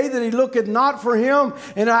a day that he looketh not for him,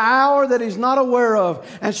 in an hour that he's not aware of,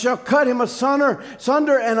 and shall cut him asunder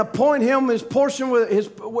and appoint him his portion with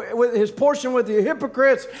the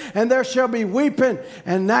hypocrites, and there shall be weeping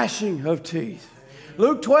and gnashing of teeth.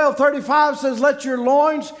 Luke 12:35 says, let your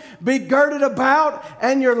loins be girded about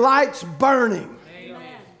and your lights burning.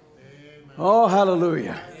 Amen. Oh,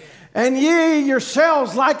 hallelujah. And ye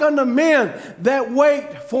yourselves like unto men that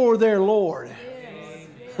wait for their Lord.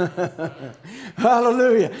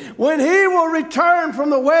 Hallelujah. When he will return from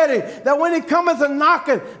the wedding, that when he cometh a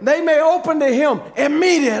knocking, they may open to him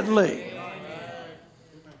immediately.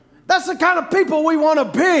 That's the kind of people we want to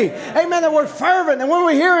be. Amen. That we're fervent. And when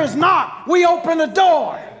we hear his knock, we open the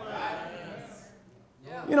door.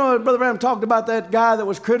 You know, Brother Branham talked about that guy that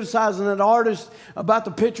was criticizing that artist about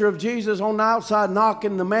the picture of Jesus on the outside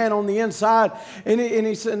knocking, the man on the inside. And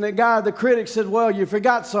the critic said, well, you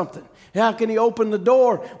forgot something. How can he open the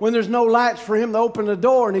door when there's no latch for him to open the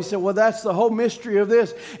door? And he said, well, that's the whole mystery of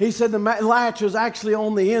this. He said the latch is actually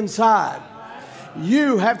on the inside.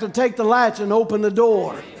 You have to take the latch and open the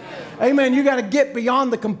door. Amen. You got to get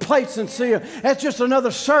beyond the complacency. That's just another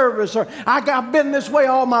service. Or I've been this way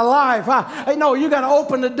all my life. No, you got to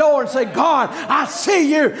open the door and say, God, I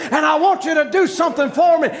see you and I want you to do something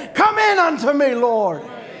for me. Come in unto me, Lord.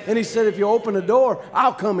 And he said, if you open the door,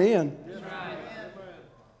 I'll come in.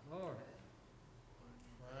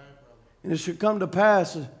 And it should come to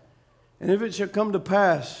pass. And if it should come to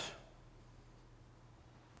pass,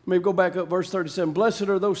 let me go back up verse 37. Blessed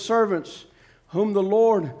are those servants whom the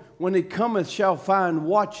Lord, when he cometh, shall find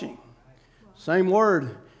watching. Same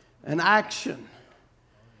word, an action.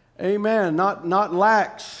 Amen. Not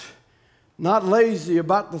lax, not lazy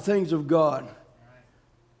about the things of God,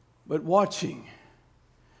 but watching.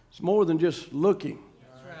 It's more than just looking.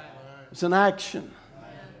 It's an action.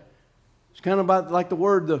 It's kind of about like the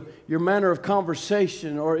word, your manner of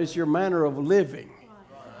conversation, or it's your manner of living.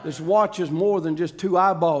 This watch is more than just two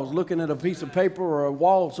eyeballs looking at a piece of paper or a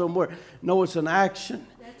wall somewhere. No, it's an action.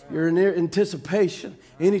 You're in anticipation.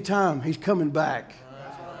 Anytime he's coming back.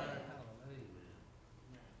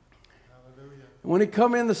 When he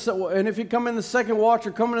come in and if he come in the second watch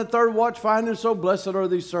or come in the third watch, find him so blessed are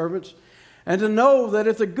these servants. And to know that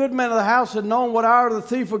if the good man of the house had known what hour the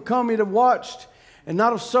thief would come, he'd have watched and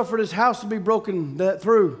not have suffered his house to be broken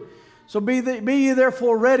through. So be ye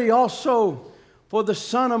therefore ready also. For the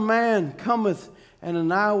Son of Man cometh in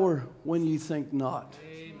an hour when ye think not.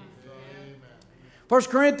 Amen. 1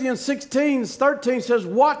 Corinthians 16:13 says,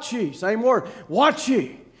 watch ye, same word, watch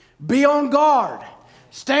ye, be on guard,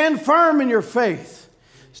 stand firm in your faith,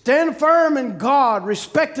 stand firm in God,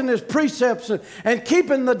 respecting his precepts and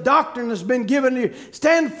keeping the doctrine that's been given to you.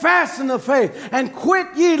 Stand fast in the faith and quit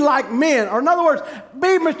ye like men. Or in other words,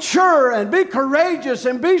 be mature and be courageous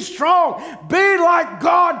and be strong. Be like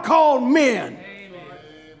God called men.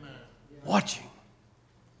 Watching.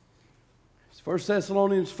 1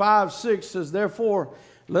 Thessalonians 5:6 says, therefore,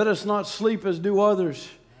 let us not sleep as do others,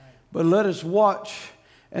 but let us watch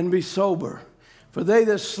and be sober. For they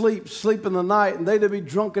that sleep, sleep in the night, and they that be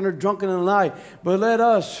drunken are drunken in the night. But let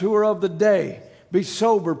us who are of the day be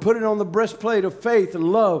sober, put it on the breastplate of faith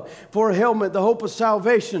and love, for a helmet, the hope of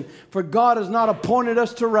salvation. For God has not appointed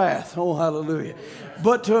us to wrath, oh hallelujah,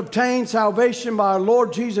 but to obtain salvation by our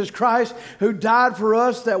Lord Jesus Christ, who died for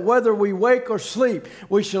us, that whether we wake or sleep,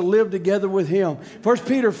 we shall live together with him. 1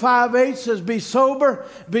 Peter 5:8 says, be sober,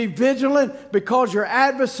 be vigilant, because your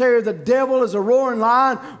adversary, the devil, is a roaring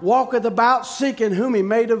lion, walketh about seeking whom he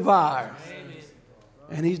may devour. Amen.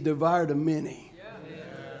 And he's devoured a many.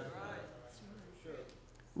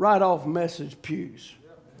 Right off Message pews.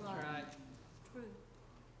 That's right.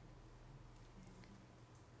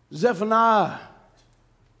 Zephaniah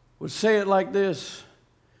would say it like this.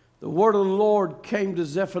 The word of the Lord came to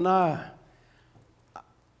Zephaniah.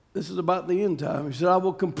 This is about the end time. He said, I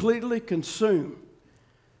will completely consume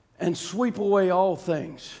and sweep away all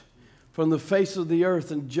things from the face of the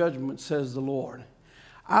earth in judgment, says the Lord.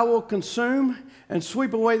 I will consume and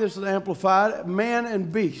sweep away, this is amplified, man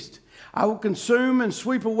and beast. I will consume and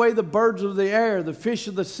sweep away the birds of the air, the fish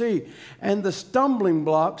of the sea, and the stumbling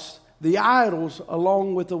blocks, the idols,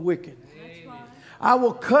 along with the wicked. I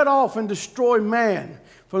will cut off and destroy man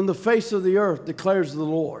from the face of the earth, declares the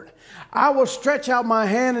Lord. I will stretch out my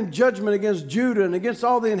hand in judgment against Judah and against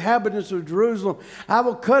all the inhabitants of Jerusalem. I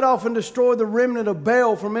will cut off and destroy the remnant of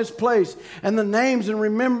Baal from its place, and the names and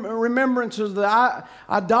remembrances of the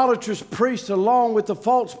idolatrous priests, along with the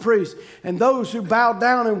false priests, and those who bow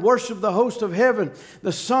down and worship the host of heaven,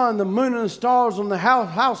 the sun, the moon, and the stars on the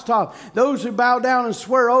housetop, those who bow down and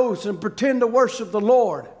swear oaths and pretend to worship the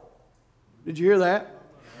Lord. Did you hear that?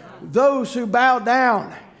 Those who bow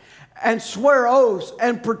down and swear oaths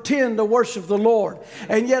and pretend to worship the Lord,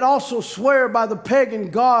 and yet also swear by the pagan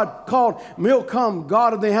god called Milcom,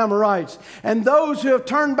 god of the Amorites, and those who have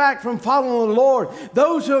turned back from following the Lord,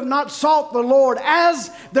 those who have not sought the Lord as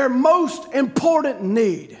their most important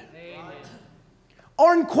need,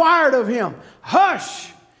 or inquired of Him.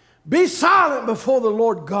 Hush! Be silent before the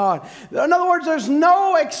Lord God. In other words, there's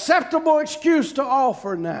no acceptable excuse to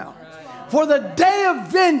offer now. For the day of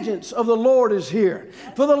vengeance of the Lord is here.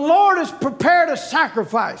 For the Lord has prepared a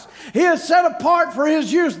sacrifice. He has set apart for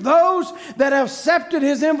His use those that have accepted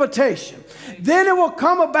His invitation. Then it will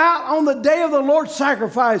come about on the day of the Lord's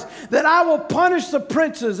sacrifice that I will punish the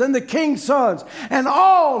princes and the king's sons and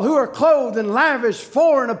all who are clothed in lavish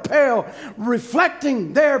foreign apparel,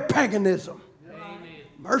 reflecting their paganism. Amen.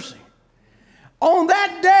 Mercy. On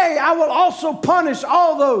that day, I will also punish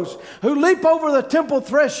all those who leap over the temple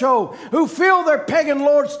threshold, who fill their pagan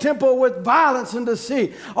lord's temple with violence and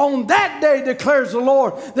deceit. On that day, declares the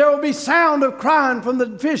Lord, there will be sound of crying from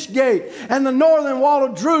the fish gate and the northern wall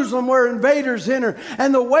of Jerusalem where invaders enter,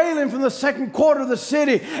 and the wailing from the second quarter of the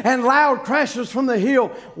city, and loud crashes from the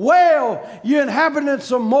hill. Wail, you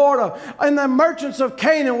inhabitants of Morta, and the merchants of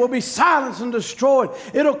Canaan will be silenced and destroyed.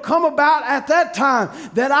 It'll come about at that time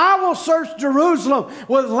that I will search Jerusalem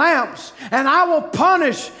with lamps, and I will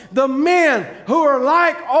punish the men who are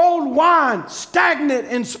like old wine, stagnant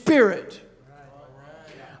in spirit.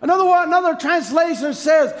 Another translation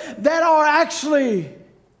says that are actually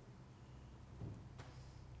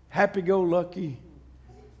happy-go-lucky.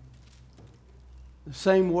 The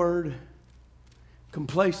same word,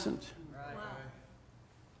 complacent.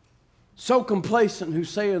 So complacent who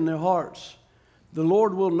say in their hearts, the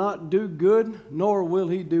Lord will not do good, nor will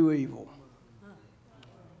He do evil.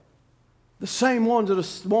 The same ones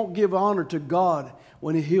that won't give honor to God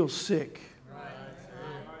when He heals sick.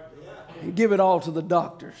 And give it all to the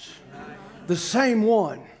doctors. The same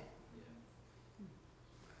one.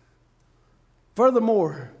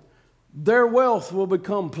 Furthermore, their wealth will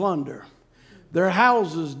become plunder. Their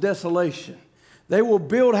houses, desolation. They will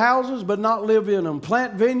build houses but not live in them.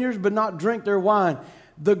 Plant vineyards but not drink their wine.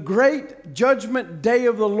 The great judgment day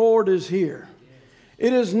of the Lord is here.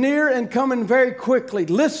 It is near and coming very quickly.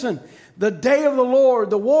 Listen. The day of the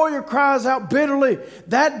Lord, the warrior cries out bitterly.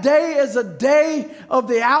 That day is a day of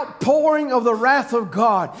the outpouring of the wrath of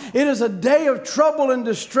God. It is a day of trouble and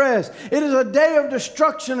distress. It is a day of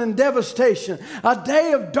destruction and devastation. A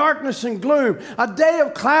day of darkness and gloom. A day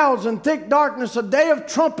of clouds and thick darkness. A day of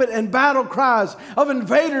trumpet and battle cries of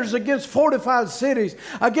invaders against fortified cities,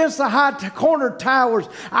 against the high corner towers.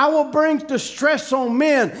 I will bring distress on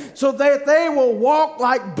men so that they will walk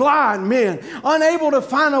like blind men, unable to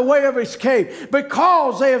find a way of escape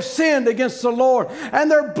because they have sinned against the Lord,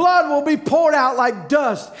 and their blood will be poured out like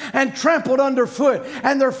dust and trampled underfoot,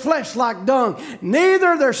 and their flesh like dung.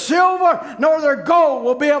 Neither their silver nor their gold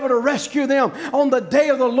will be able to rescue them on the day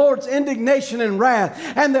of the Lord's indignation and wrath,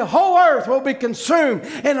 and the whole earth will be consumed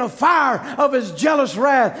in a fire of His jealous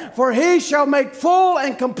wrath, for He shall make full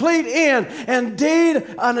and complete end, indeed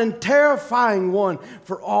an terrifying one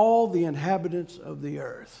for all the inhabitants of the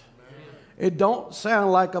earth. It don't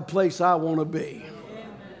sound like a place I want to be.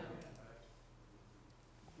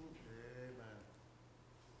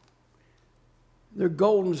 Their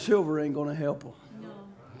gold and silver ain't going to help them. No.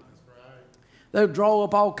 They'll draw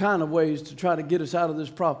up all kind of ways to try to get us out of this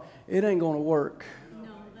problem. It ain't going to work. No,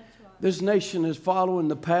 that's right. This nation is following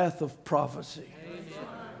the path of prophecy. That's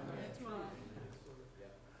right.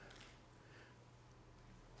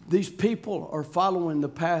 These people are following the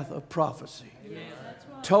path of prophecy. Yes.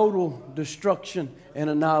 Total destruction and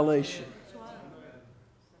annihilation.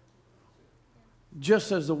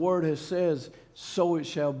 Just as the Word has says, so it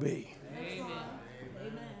shall be. Amen.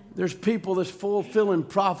 There's people that's fulfilling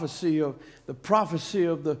prophecy of the prophecy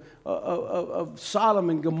of of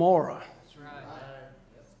Sodom and Gomorrah. That's right.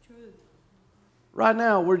 That's true. Right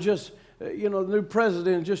now, we're just, the new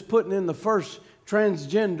president just putting in the first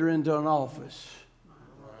transgender into an office.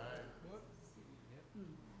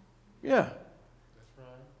 Yeah.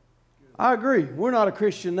 I agree. We're not a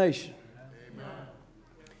Christian nation. Amen.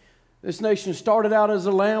 This nation started out as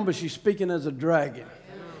a lamb, but she's speaking as a dragon.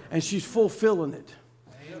 And she's fulfilling it.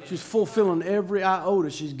 Amen. She's fulfilling every iota.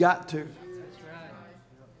 She's got to.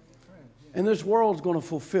 And this world's going to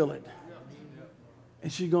fulfill it.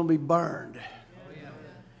 And she's going to be burned.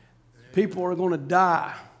 People are going to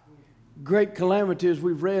die. Great calamities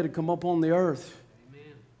we've read have come up on the earth.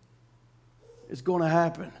 It's going to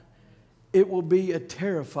happen. It will be a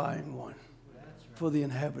terrifying one for the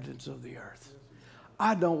inhabitants of the earth.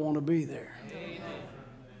 I don't want to be there.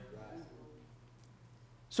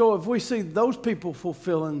 So if we see those people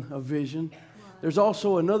fulfilling a vision, there's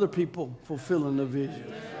also another people fulfilling a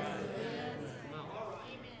vision.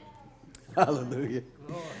 Hallelujah.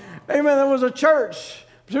 Amen. There was a church.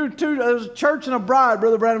 There was a church and a bride,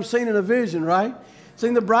 Brother Branham seen in a vision, right?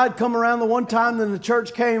 Seen the bride come around the one time, then the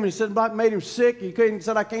church came and he said, made him sick. He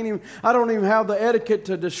said, I don't even have the etiquette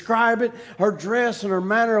to describe it. Her dress and her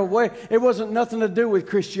manner of way. It wasn't nothing to do with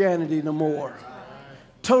Christianity no more.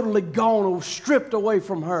 Totally gone, stripped away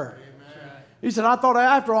from her. He said, I thought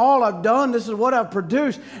after all I've done, this is what I've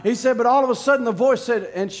produced. He said, but all of a sudden the voice said,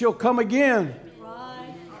 and she'll come again.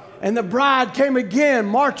 And the bride came again,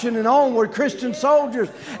 marching and onward, Christian soldiers.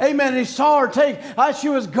 Amen. And he saw her take, as she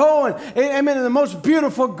was going, amen, in the most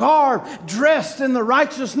beautiful garb, dressed in the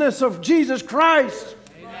righteousness of Jesus Christ.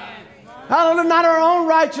 Hallelujah, not our own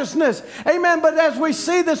righteousness. Amen. But as we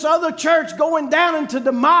see this other church going down into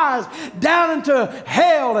demise, down into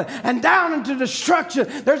hell, and down into destruction,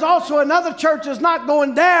 there's also another church that's not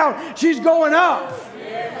going down, she's going up.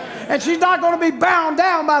 And she's not going to be bound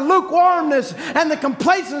down by lukewarmness and the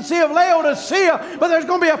complacency of Laodicea, but there's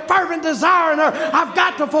going to be a fervent desire in her. I've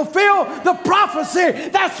got to fulfill the prophecy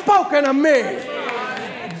that's spoken of me.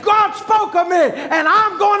 God spoke of me, and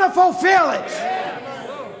I'm going to fulfill it.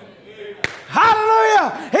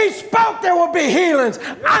 Hallelujah. He spoke there will be healings.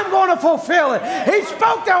 I'm going to fulfill it. He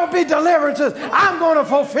spoke there will be deliverances. I'm going to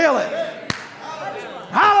fulfill it.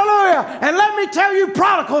 Hallelujah. And let me tell you,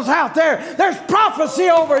 prodigals out there, there's prophecy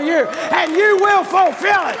over you, and you will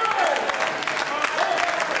fulfill it.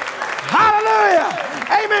 Hallelujah.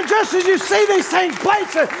 Amen. Just as you see these things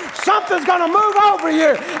places, something's going to move over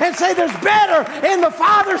you and say there's better in the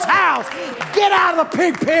Father's house. Get out of the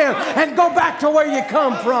pig pen and go back to where you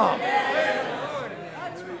come from.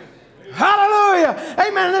 Hallelujah.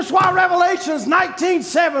 Amen. That's why Revelations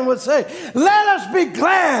 19:7 would say, let us be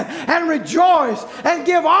glad and rejoice and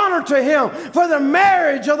give honor to him, for the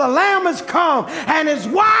marriage of the Lamb is come, and his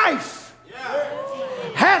wife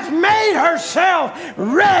has made herself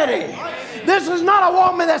ready. This is not a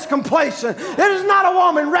woman that's complacent. It is not a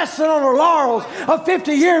woman resting on her laurels of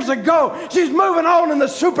 50 years ago. She's moving on in the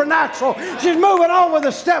supernatural. She's moving on with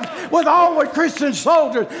the steps with onward Christian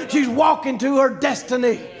soldiers. She's walking to her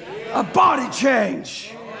destiny. A body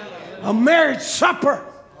change. A marriage supper.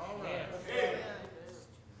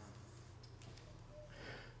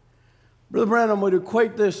 Brother Branham would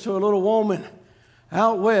equate this to a little woman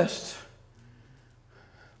out west.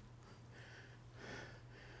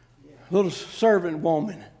 Little servant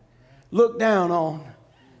woman. Looked down on.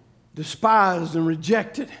 Despised and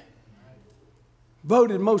rejected.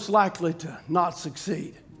 Voted most likely to not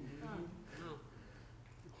succeed.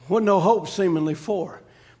 Wasn't no hope seemingly for her.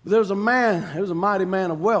 But there was a mighty man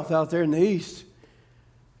of wealth out there in the east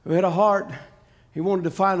who had a heart. He wanted to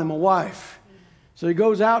find him a wife. So he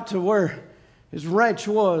goes out to where his ranch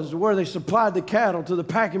was, where they supplied the cattle, to the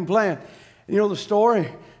packing plant. You know the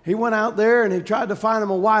story? He went out there and he tried to find him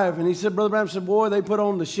a wife. And he said, Brother Branham said, boy, they put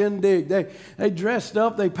on the shindig. They dressed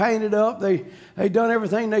up, they painted up, they done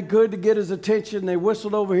everything they could to get his attention. They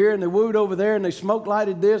whistled over here and they wooed over there and they smoke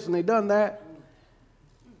lighted this and they done that.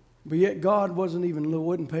 But yet God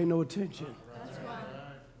wouldn't pay no attention.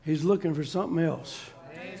 He's looking for something else.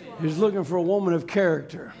 He's looking for a woman of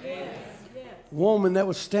character. A woman that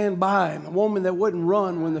would stand by him. A woman that wouldn't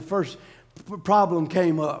run when the first problem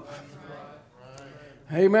came up.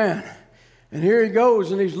 Amen. And here he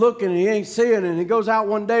goes and he's looking and he ain't seeing. And he goes out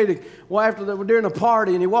one day during a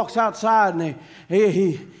party and he walks outside and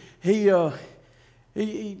he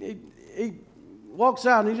walks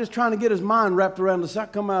out and he's just trying to get his mind wrapped around this. I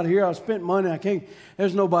come out here, I spent money,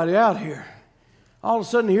 there's nobody out here. All of a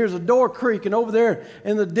sudden, he hears a door creak, and over there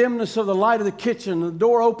in the dimness of the light of the kitchen, the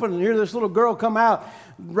door opened, and here this little girl come out,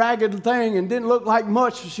 ragged thing, and didn't look like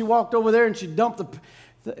much. She walked over there and she dumped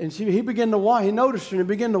he began to watch. He noticed her and he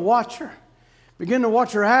began to watch her. Begin to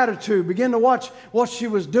watch her attitude. Begin to watch what she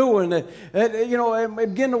was doing. And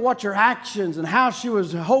begin to watch her actions and how she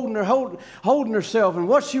was holding herself and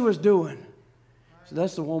what she was doing. So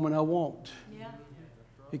that's the woman I want. Yeah.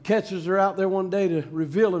 He catches her out there one day to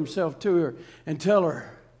reveal himself to her and tell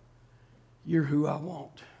her, "You're who I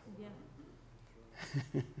want."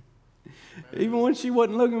 Yeah. Even when she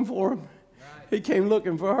wasn't looking for him. He came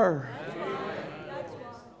looking for her.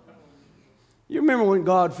 You remember when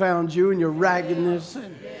God found you in your raggedness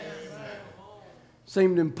and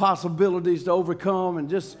seemed impossibilities to overcome and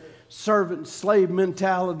just servant slave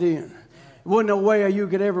mentality, and there wasn't no way you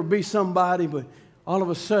could ever be somebody, but all of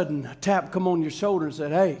a sudden a tap come on your shoulder and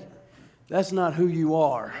said, hey, that's not who you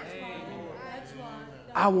are.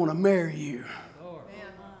 I want to marry you.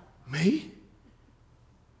 Me?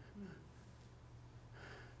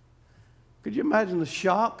 Could you imagine the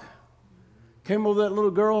shock came over that little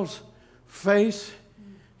girl's face?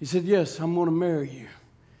 He said, yes, I'm going to marry you.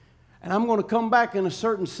 And I'm going to come back in a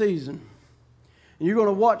certain season. And you're going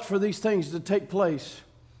to watch for these things to take place.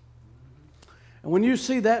 And when you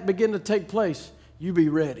see that begin to take place, you be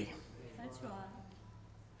ready. That's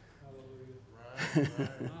right.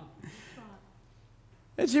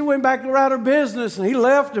 And she went back around her business, and he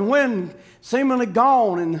left and went seemingly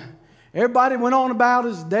gone. And everybody went on about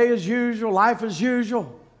his day as usual, life as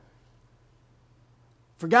usual.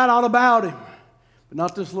 Forgot all about him. But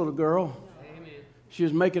not this little girl. Amen. She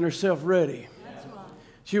was making herself ready.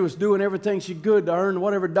 She was doing everything she could to earn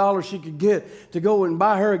whatever dollar she could get to go and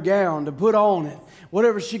buy her a gown to put on it.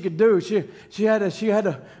 Whatever she could do, she had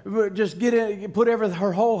to just get in, put everything.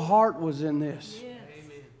 Her whole heart was in this, Amen.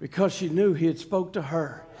 because she knew he had spoke to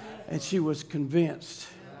her, and she was convinced.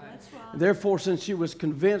 Therefore, since she was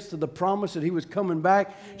convinced of the promise that he was coming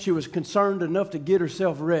back, she was concerned enough to get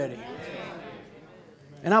herself ready.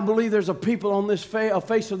 And I believe there's a people on this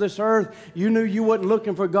face of this earth. You knew you wasn't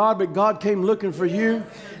looking for God, but God came looking for you.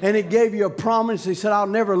 And He gave you a promise. He said, I'll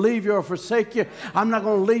never leave you or forsake you. I'm not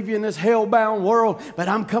going to leave you in this hell-bound world, but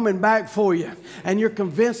I'm coming back for you. And you're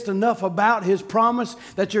convinced enough about His promise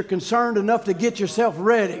that you're concerned enough to get yourself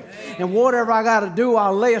ready. And whatever I got to do,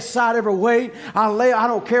 I'll lay aside every weight. I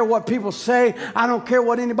don't care what people say. I don't care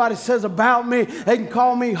what anybody says about me. They can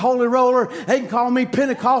call me holy roller. They can call me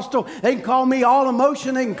Pentecostal. They can call me all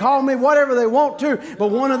emotion. They can call me whatever they want to,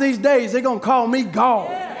 but one of these days they're going to call me God.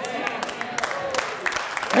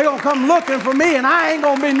 They're going to come looking for me, and I ain't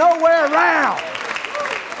going to be nowhere around.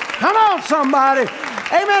 Come on, somebody.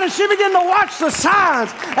 Amen. And she began to watch the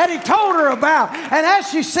signs that He told her about. And as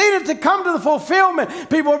she seen it to come to the fulfillment,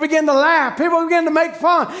 people begin to laugh. People begin to make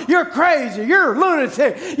fun. You're crazy. You're a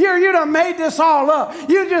lunatic. You done made this all up.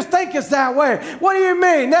 You just think it's that way. What do you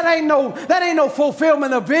mean? That ain't no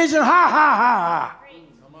fulfillment of vision. Ha, ha, ha, ha.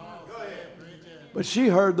 But she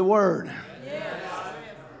heard the word.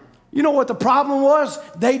 You know what the problem was?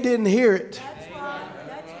 They didn't hear it.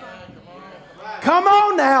 Come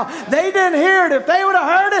on now. They didn't hear it. If they would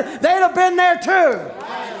have heard it, they'd have been there too.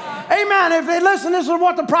 Amen. If they listen, this is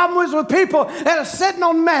what the problem is with people that are sat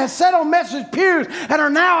on message pews and are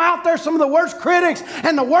now out there, some of the worst critics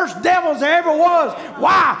and the worst devils there ever was.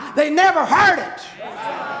 Why? They never heard it.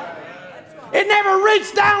 It never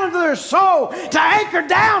reached down into their soul to anchor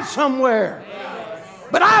down somewhere.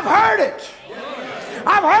 But I've heard it.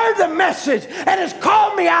 I've heard the message, and it's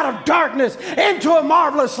called me out of darkness into a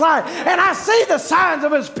marvelous light. And I see the signs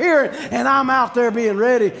of His Spirit, and I'm out there being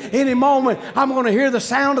ready. Any moment, I'm going to hear the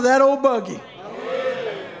sound of that old buggy.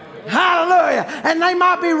 Hallelujah. And they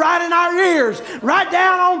might be right in our ears, right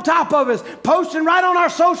down on top of us, posting right on our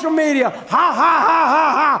social media. Ha, ha, ha,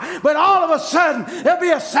 ha, ha. But all of a sudden, there'll be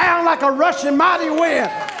a sound like a rushing mighty wind,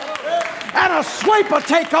 and a sweep will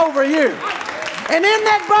take over you. And in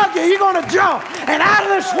that buggy, you're going to jump. And out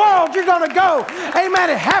of this world, you're going to go.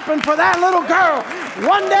 Amen. It happened for that little girl.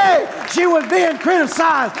 One day, she was being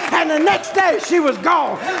criticized. And the next day, she was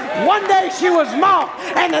gone. One day, she was mocked.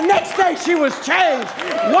 And the next day, she was changed.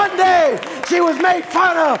 One day, she was made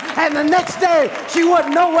fun of. And the next day, she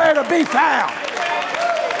wasn't nowhere to be found.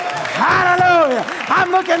 Hallelujah. I'm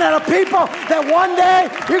looking at a people that one day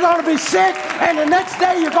you're going to be sick, and the next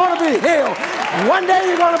day you're going to be healed. One day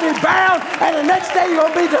you're going to be bound, and the next day you're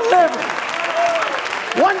going to be delivered.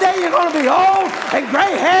 One day you're going to be old and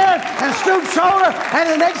gray-haired and stoop-shouldered,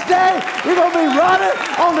 and the next day you're going to be running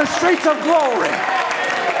on the streets of glory.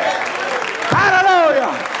 Hallelujah.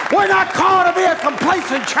 We're not called to be a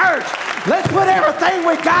complacent church. Let's put everything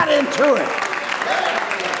we got into it.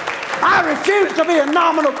 I refuse to be a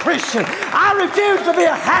nominal Christian. I refuse to be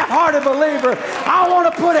a half-hearted believer. I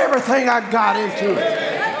want to put everything I got into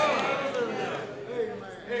it.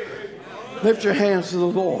 Lift your hands to the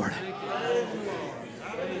Lord.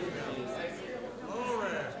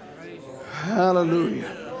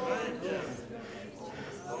 Hallelujah.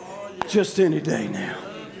 Just any day now.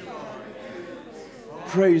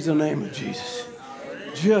 Praise the name of Jesus.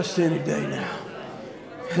 Just any day now.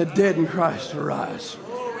 The dead in Christ arise.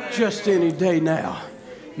 Just any day now.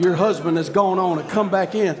 Your husband has gone on and come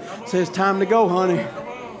back in. Says, time to go, honey.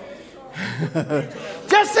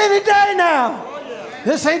 Just any day now.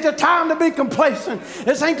 This ain't the time to be complacent.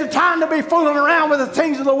 This ain't the time to be fooling around with the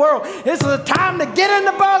things of the world. This is the time to get in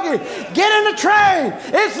the buggy, get in the train.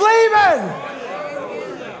 It's leaving.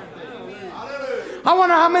 I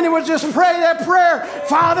wonder how many would just pray that prayer.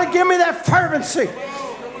 Father, give me that fervency.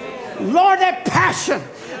 Lord, that passion.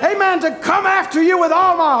 Amen. To come after you with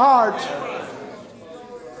all my heart.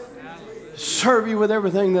 Serve you with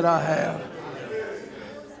everything that I have.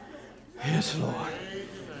 Yes, Lord.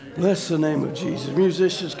 Bless the name of Jesus.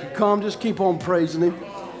 Musicians can come. Just keep on praising him.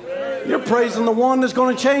 You're praising the one that's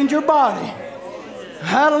going to change your body.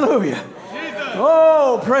 Hallelujah.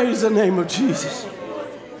 Oh, praise the name of Jesus.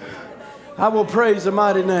 I will praise the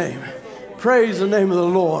mighty name. Praise the name of the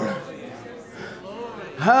Lord.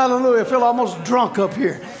 Hallelujah. I feel almost drunk up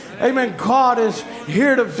here. Amen. God is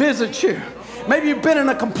here to visit you. Maybe you've been in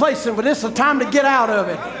a complacent, but it's the time to get out of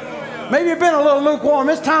it. Maybe you've been a little lukewarm.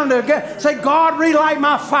 It's time to say, God, relight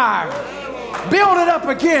my fire. Build it up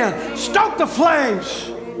again. Stoke the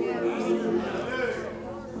flames.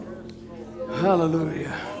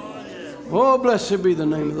 Hallelujah. Oh, blessed be the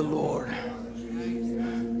name of the Lord.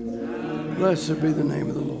 Blessed be the name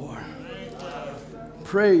of the Lord.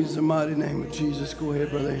 Praise the mighty name of Jesus. Go ahead,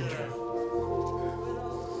 Brother Andrew.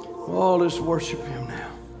 Oh, let's worship him now.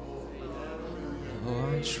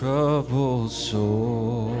 Oh, troubled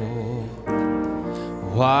soul,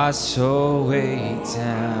 why so weighed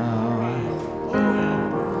down?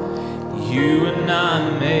 You are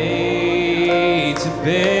not made to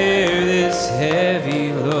bear this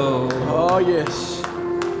heavy load. Oh, yes.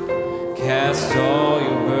 Cast all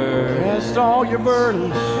your burdens. Cast all your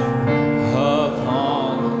burdens.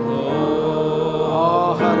 Upon the Lord.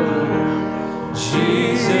 Oh, hallelujah.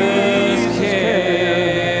 Jesus cares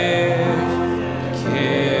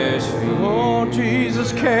for you. Oh,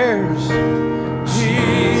 Jesus cares.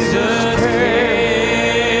 Jesus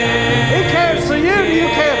cares. He cares for you. Do you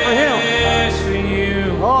care for him? Cares for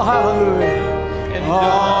you. Oh, hallelujah. And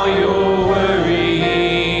all your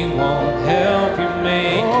worrying won't help you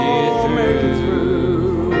make it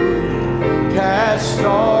through. Cast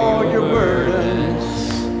all your burdens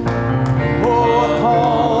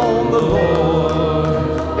upon the Lord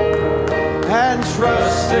and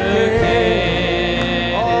trust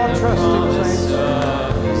again. Oh, trust him, saints.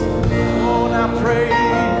 Oh, now praise.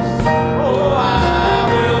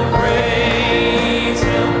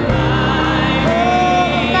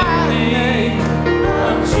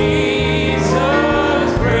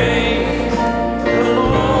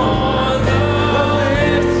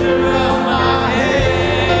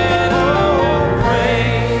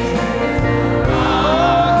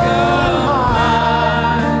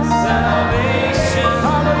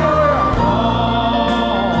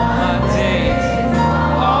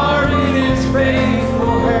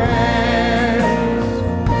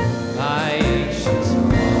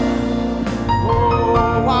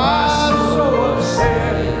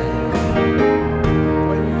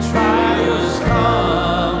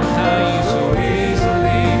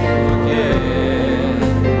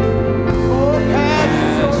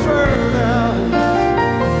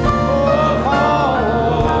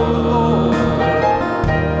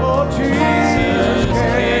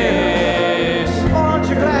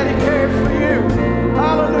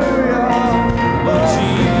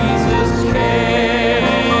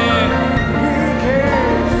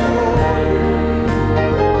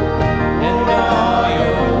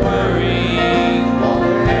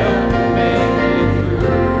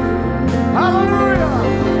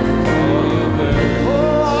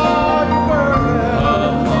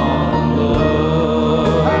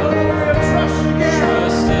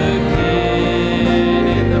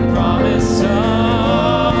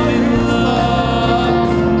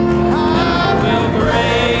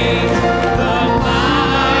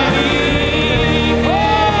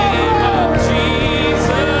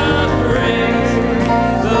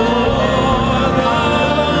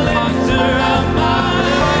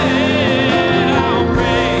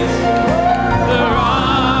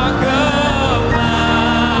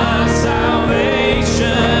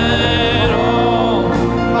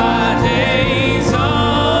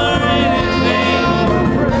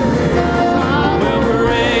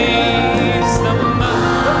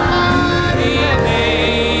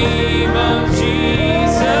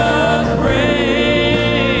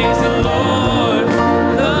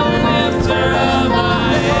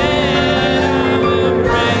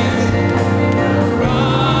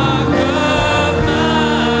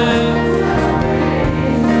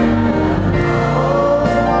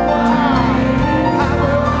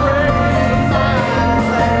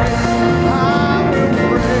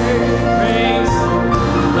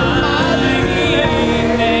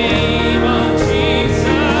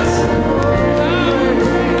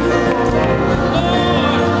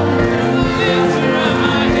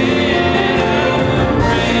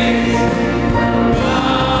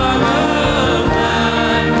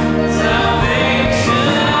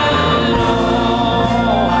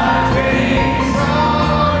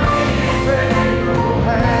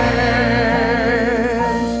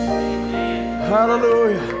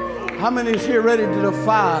 Hallelujah. How many is here ready to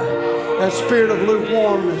defy that spirit of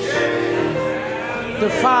lukewarmness?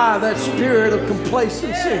 Defy that spirit of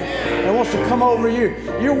complacency that wants to come over you.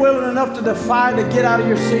 You're willing enough to defy, to get out of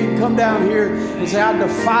your seat and come down here and say, I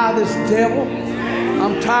defy this devil.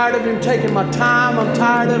 I'm tired of him taking my time. I'm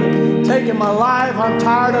tired of him taking my life. I'm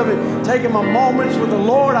tired of him taking my moments with the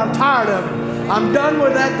Lord. I'm tired of him. I'm done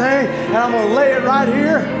with that thing, and I'm going to lay it right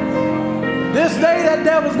here. This day, that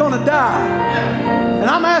devil's going to die. And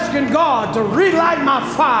I'm asking God to relight my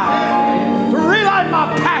fire, to relight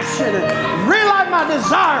my passion, and relight my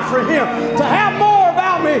desire for him, to have more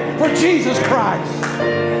about me for Jesus Christ.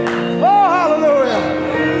 Oh, hallelujah.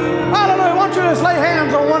 Hallelujah. I want you to just lay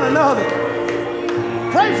hands on one another.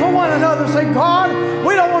 Pray for one another. Say, God,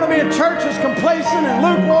 we don't want to be a church that's complacent and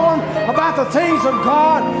lukewarm about the things of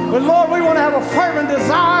God. But Lord, we want to have a fervent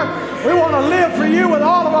desire. We want to live for you with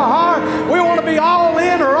all of our heart. We want to be all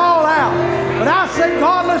in or all out. But I say,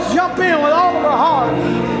 God, let's jump in with all of our heart.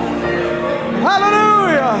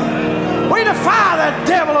 Hallelujah. We defy that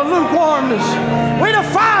devil of lukewarmness. We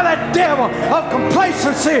defy that devil of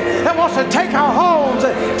complacency that wants to take our homes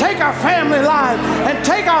and take our family lives and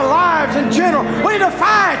take our lives in general. We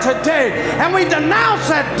defy it today, and we denounce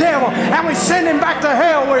that devil, and we send him back to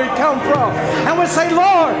hell where he come from. And we say,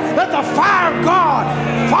 Lord, let the fire of God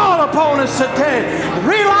fall upon us today.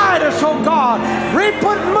 Relight us, oh God.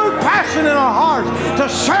 Put new passion in our hearts to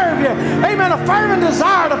serve you. Amen. A fervent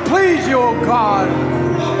desire to please you, oh God.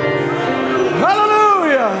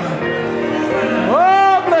 Hallelujah.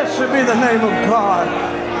 Oh, blessed be the name of God.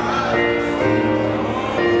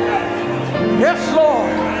 Yes,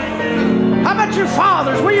 Lord. How about your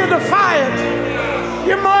fathers? Will you defy it?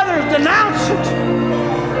 Your mothers denounce it.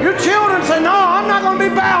 Your children say, no, I'm not going to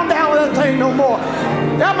be bound down with that thing no more.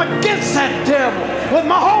 I'm against that devil. With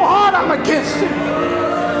my whole heart, I'm against it.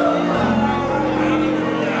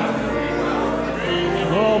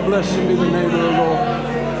 Oh, blessed be the name of the Lord.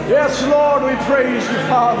 Yes, Lord, we praise you,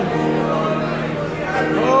 Father.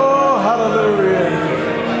 Oh, hallelujah.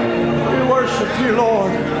 We worship you,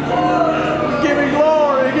 Lord. We give you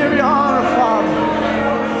glory, we give you honor, Father.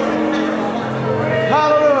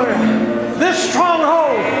 Hallelujah. This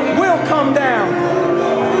stronghold will come down.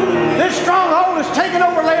 This stronghold is taking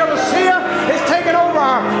over Laodicea. It's taking over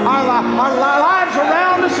our lives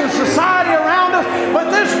around us and society around us. But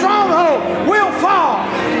this stronghold will fall.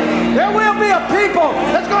 There will be a people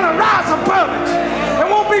that's going to rise above it. It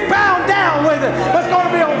won't be bound down with it, but it's going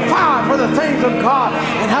to be on fire for the things of God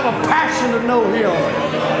and have a passion to know him.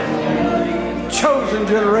 Chosen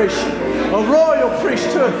generation, a royal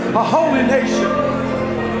priesthood, a holy nation.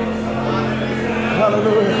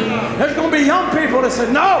 Hallelujah. There's going to be young people that say,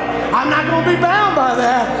 no, I'm not going to be bound by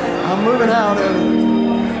that. I'm moving out of it.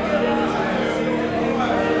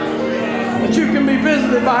 That you can be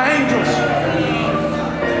visited by angels.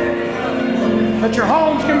 That your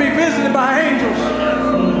homes can be visited by angels.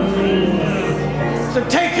 So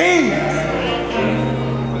take heed,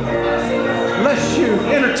 lest you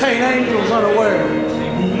entertain angels unaware.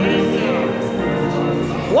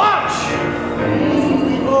 Watch.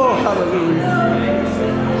 Oh, hallelujah.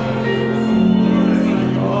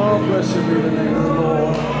 Oh, blessed be the name of the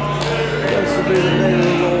Lord. Blessed be the name of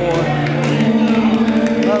the Lord.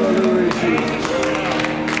 Hallelujah, Jesus.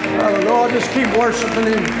 Hallelujah. Lord, just keep worshiping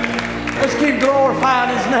him. Let's keep glorifying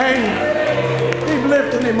his name. Keep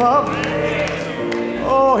lifting him up.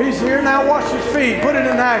 Oh, he's here now. Wash his feet. Put it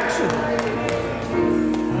in action.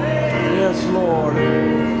 Yes, Lord.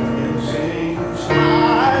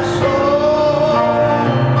 My soul,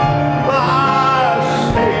 my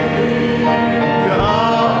Savior,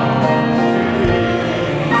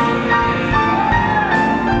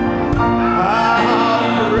 how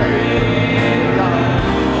great thou art.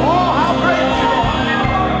 Oh, how great you are.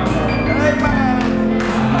 Amen.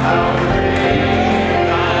 How great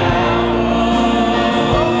thou art.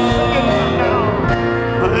 Oh, sing it now.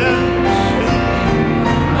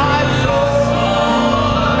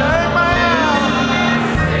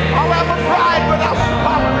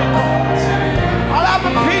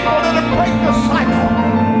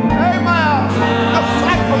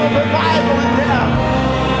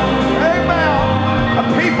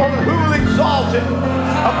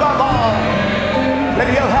 Above all, that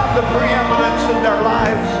he'll have the preeminence in their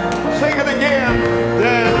lives. Sing it again.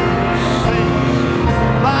 Then sing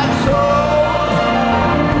my soul,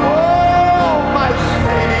 oh my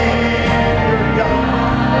Savior God,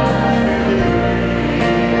 to thee.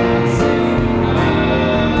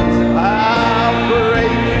 How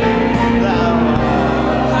great thou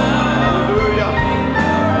art. Hallelujah.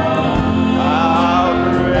 How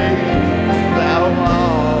great thou art.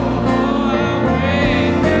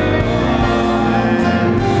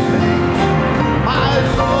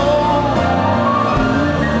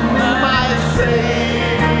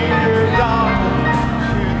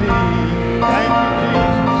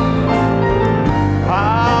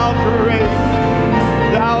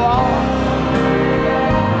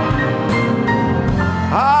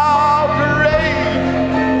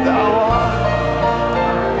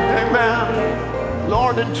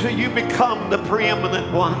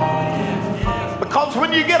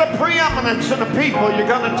 get a preeminence in the people, you're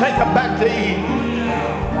going to take them back to Eden.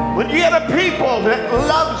 When you get a people that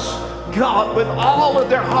loves God with all of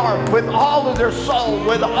their heart, with all of their soul,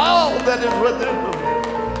 with all that is within them,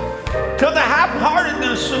 till the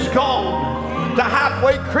half-heartedness is gone, the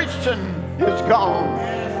halfway Christian is gone.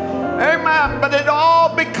 Amen. But it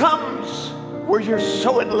all becomes where you're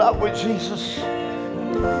so in love with Jesus,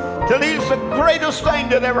 till He's the greatest thing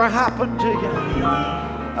that ever happened to you.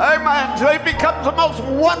 Amen. Till He becomes the most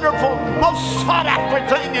wonderful, most sought-after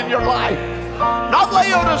thing in your life. Not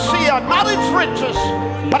Laodicea, not its riches,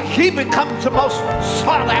 but He becomes the most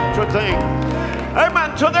sought-after thing.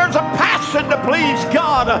 Amen. So there's a passion to please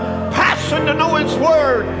God, a passion to know His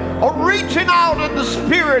Word, a reaching out in the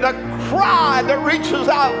Spirit, a cry that reaches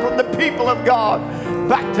out from the people of God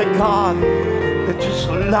back to God that just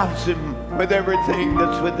loves Him with everything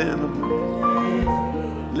that's within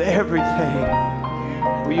them. Everything.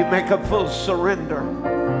 Will you make a full surrender?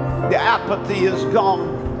 The apathy is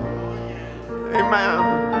gone.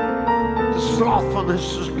 Amen. The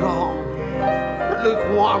slothfulness is gone. The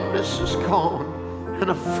lukewarmness is gone. And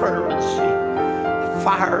a fervency, a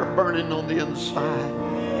fire burning on the inside.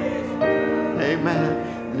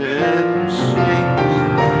 Amen. Then sings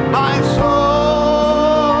my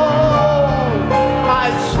soul, my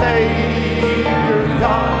Savior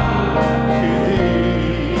God, to Thee.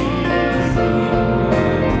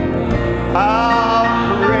 How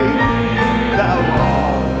great Thou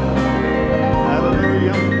art.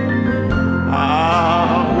 Hallelujah.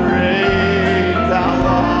 How great Thou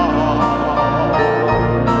art.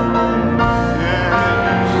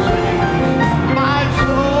 And sing my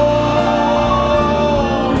soul,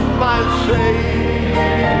 my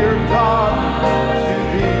Savior God, to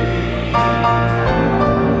Thee.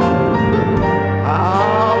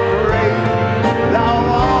 How great Thou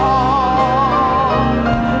art.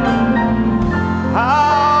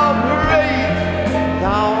 How great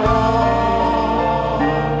Thou art.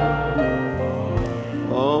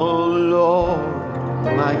 Oh Lord,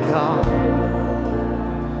 my God,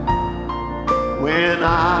 when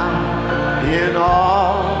I'm in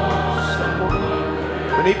awe,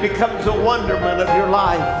 when He becomes a wonderment of your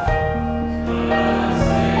life,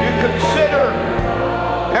 you consider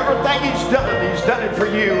everything He's done it for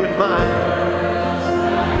you and mine.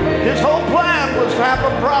 His whole plan was to have a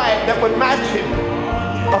bride that would match Him,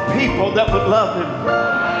 a people that would love Him.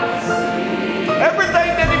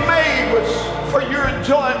 Everything that He made was for your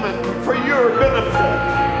enjoyment, for your benefit.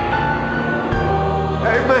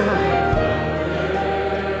 Amen.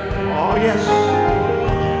 Oh yes.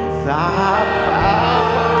 Thy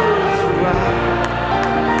power throughout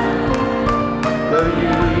the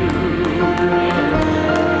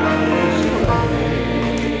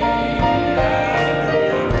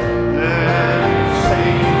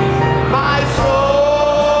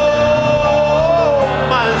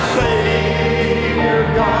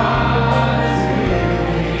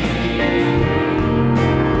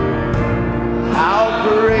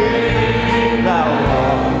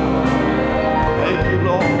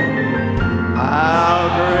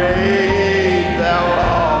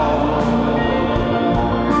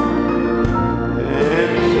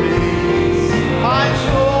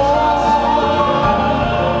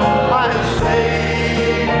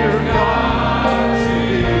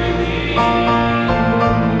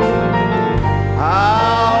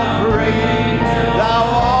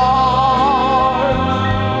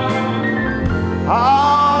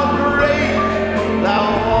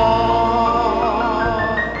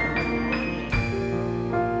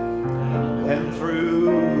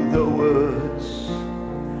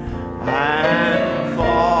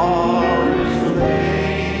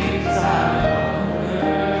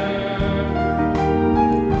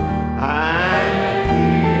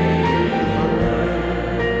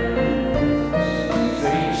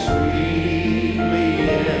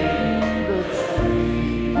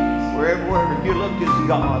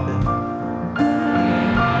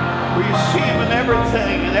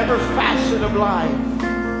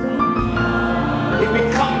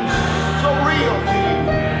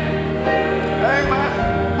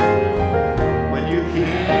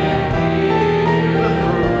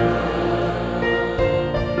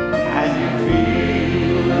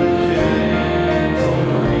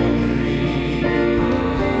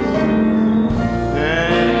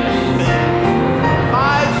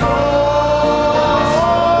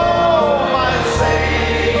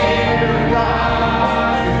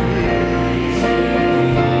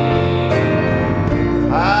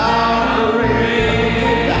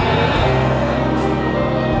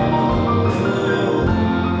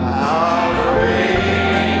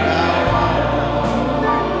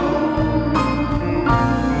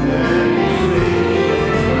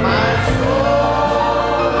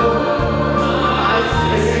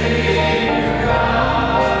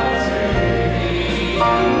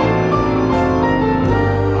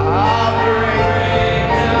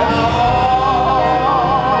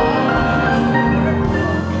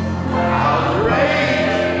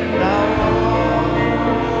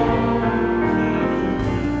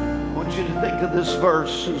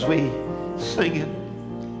we sing it.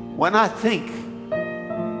 When I think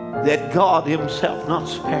that God himself, not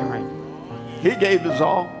sparing, he gave his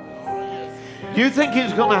all. Do you think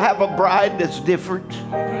he's going to have a bride that's different,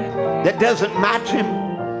 that doesn't match him?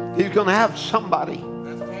 He's going to have somebody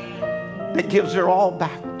that gives their all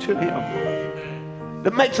back to him,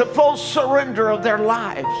 that makes a full surrender of their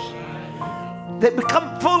lives. They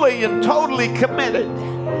become fully and totally committed.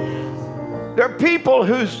 There are people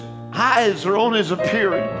whose eyes are on his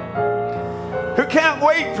appearing, who can't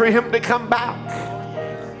wait for him to come back,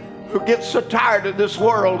 who get so tired of this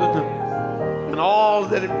world and all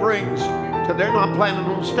that it brings, so they're not planning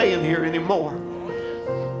on staying here anymore.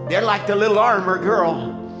 They're like the little armor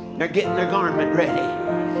girl. They're getting their garment ready.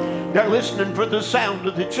 They're listening for the sound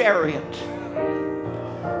of the chariot.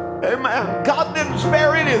 Amen. God didn't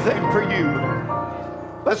spare anything for you.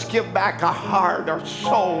 Let's give back our heart, our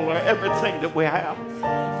soul, or everything that we have,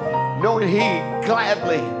 knowing he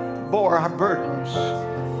gladly bore our burdens.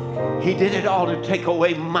 He did it all to take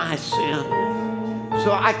away my sin,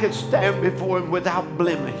 so I could stand before him without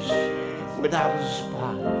blemish, without a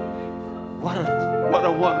spot. What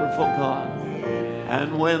a wonderful God.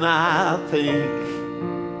 And when I think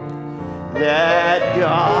that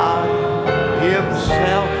God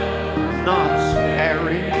himself not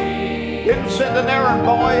sparing, didn't send an errand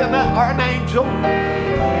boy or an angel,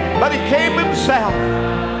 but he came himself.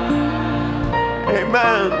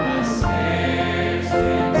 Amen.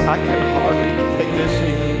 I can hardly take this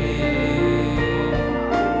in.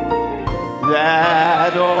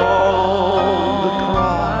 That on the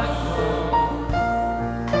cross,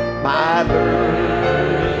 my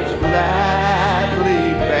burdens gladly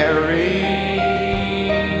bearing,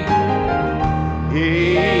 he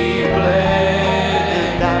bled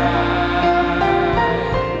and died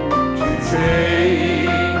to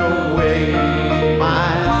take away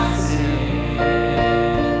my sin.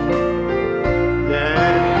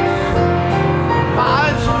 Then my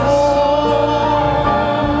soul,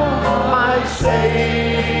 my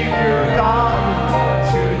Savior God,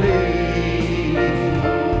 to thee.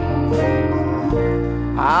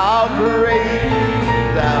 How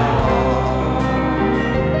great thou art.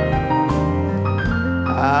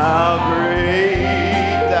 How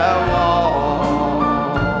great thou art.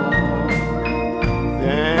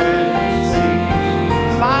 Then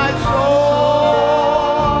sings my soul,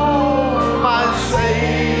 my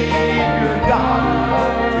Savior God,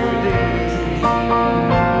 to thee.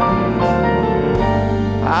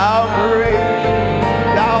 How great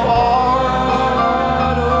thou art.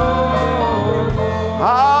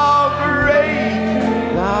 How great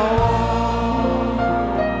thou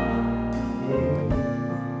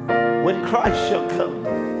art. When Christ shall come,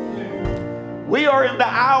 we are in the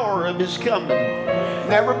hour of his coming.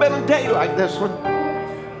 Never been a day like this one.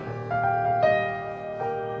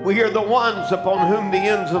 We are the ones upon whom the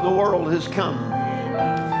ends of the world has come.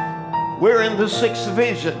 We're in the sixth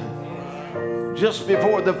vision, just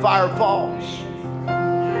before the fire falls.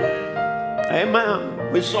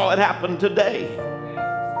 Amen. We saw it happen today.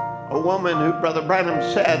 A woman who Brother Branham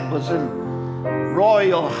said was in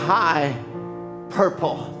royal high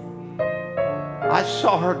purple. I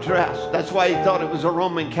saw her dress. That's why he thought it was a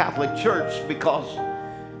Roman Catholic church, because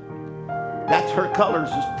that's her colors,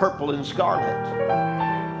 is purple and scarlet.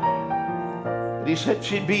 But he said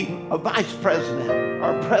she'd be a vice president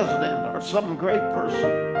or president or some great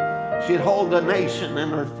person. She'd hold a nation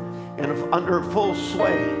under her full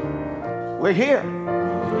sway. We're here.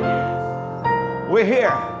 We're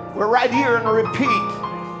here. We're right here in a repeat.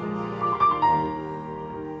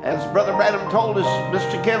 As Brother Branham told us,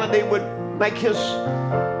 Mr. Kennedy would make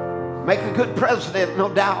a good president, no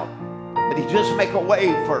doubt. But he'd just make a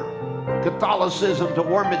way for Catholicism to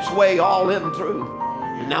worm its way all in through.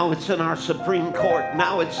 And now it's in our Supreme Court.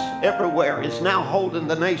 Now it's everywhere. It's now holding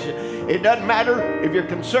the nation. It doesn't matter if you're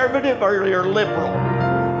conservative or you're liberal.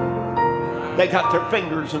 They got their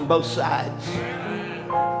fingers on both sides.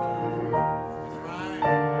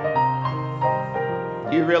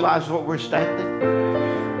 Do you realize what we're standing?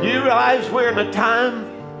 Do you realize we're in a time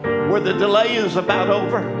where the delay is about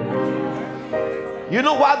over? You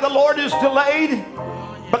know why the Lord is delayed?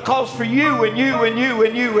 Because for you and you and you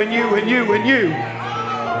and you and you and you and you,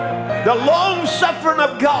 the long suffering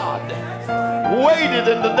of God waited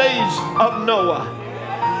in the days of Noah.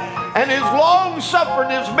 And his long suffering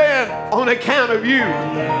has been on account of you,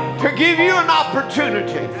 to give you an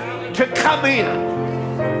opportunity to come in.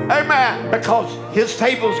 Amen. Because his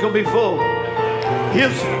table's going to be full.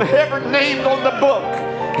 His every named on the book.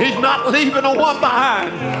 He's not leaving a one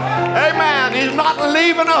behind. Amen. He's not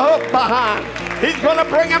leaving a hook behind. He's going to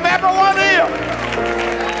bring them everyone in.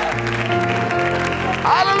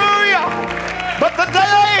 Hallelujah. But the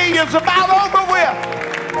day is about over with.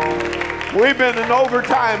 We've been in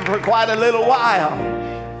overtime for quite a little while.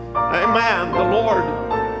 Amen. The Lord,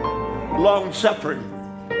 long suffering.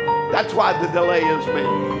 That's why the delay has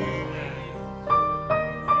been.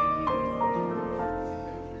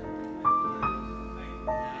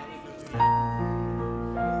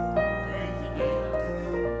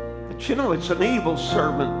 But you know, it's an evil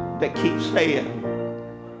servant that keeps saying,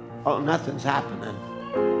 oh, nothing's happening.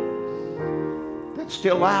 That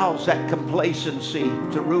still allows that complacency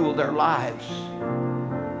to rule their lives.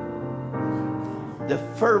 The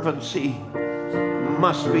fervency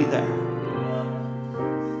must be there.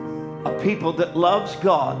 A people that loves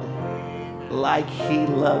God like He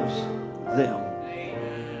loves them.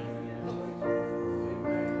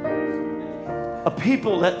 A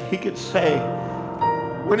people that He could say,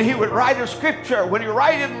 when He would write a scripture, when He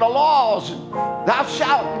write it in the laws, thou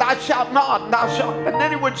shalt not, and thou shalt, and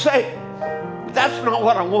then He would say, that's not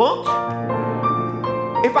what I want.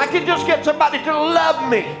 If I could just get somebody to love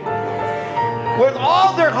me with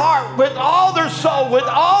all their heart, with all their soul, with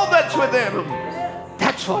all that's within them,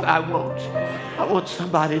 that's what I want. I want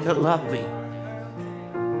somebody to love me.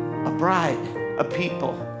 A bride, a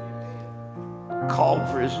people called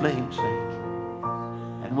for His name's sake.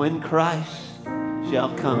 And when Christ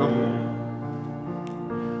shall come,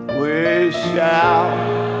 we shout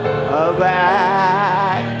of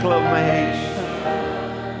acclamation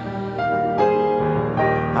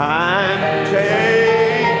and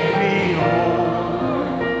take me home.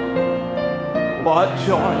 What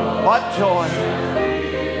joy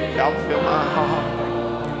shall fill my heart.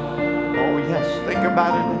 Oh yes, think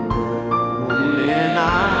about it. When I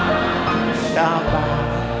shall bow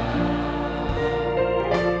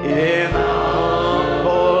in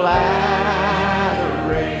humble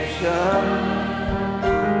adoration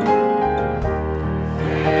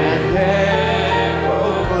and then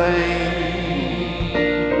proclaim,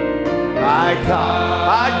 my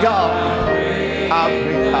God, how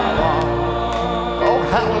great thou art. Oh,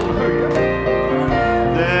 hallelujah.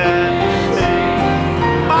 Then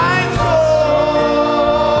sing, my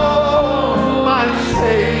soul, my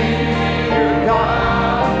Savior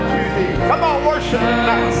God, to thee. Come on, worship Him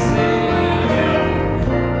now.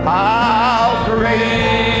 How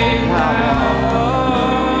great thou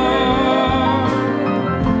art.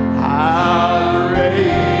 How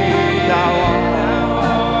great thou art.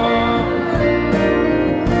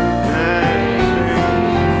 And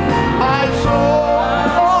sing, my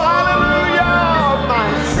soul, oh hallelujah, my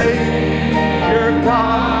Savior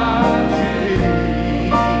God to thee.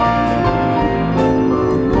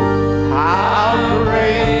 How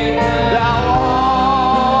great thou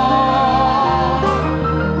art.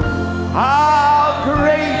 How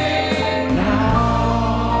great thou art.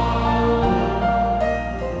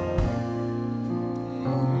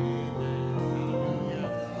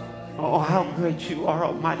 Oh, how great you are,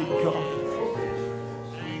 Almighty God.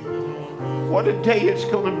 What a day it's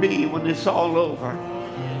going to be when it's all over.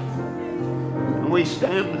 And we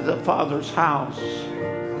stand at the Father's house.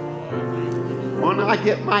 When I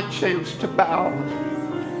get my chance to bow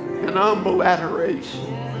in humble adoration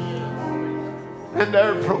and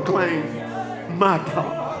there proclaim, my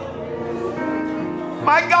God,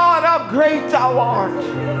 how great thou art.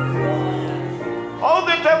 Oh,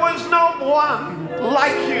 that there was no one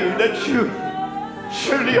like you, that you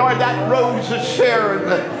surely are that rose of Sharon,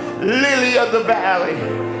 the lily of the valley.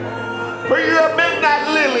 For you have been that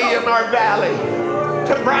lily in our valley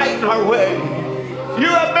to brighten our way. You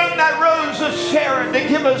have been that rose of Sharon to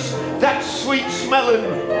give us that sweet smelling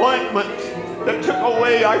ointment that took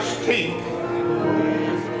away our stink.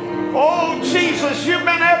 Oh, Jesus, you've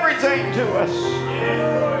been everything to us.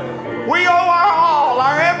 We owe our all,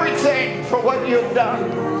 our everything for what you've done.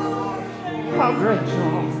 How great you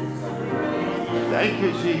are. Thank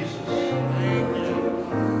you, Jesus.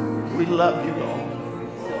 We love you, Lord.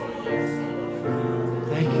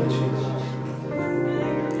 Thank you, Jesus.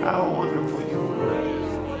 How wonderful you are.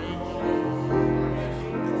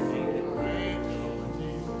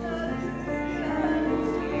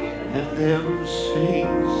 And them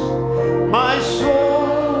sings my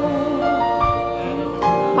soul,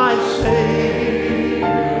 my Savior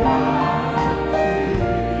God to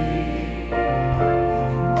thee.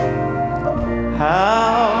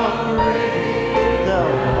 How great thou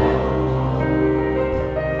art.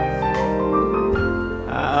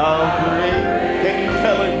 How great. Can you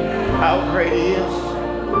tell Him how great He is?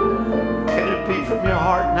 Can it be from your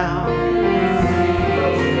heart now?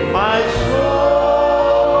 My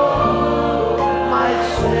soul, my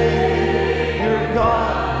Savior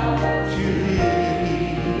God to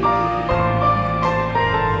thee.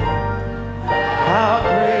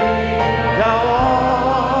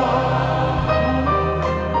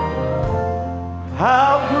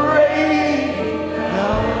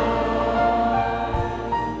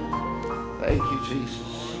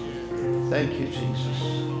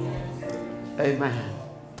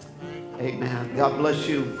 Amen. God bless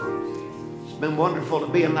you. It's been wonderful to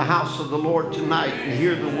be in the house of the Lord tonight and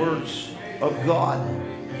hear the words of God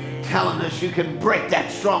telling us you can break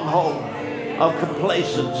that stronghold of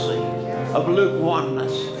complacency, of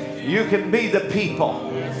lukewarmness. You can be the people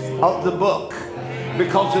of the book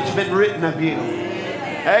because it's been written of you.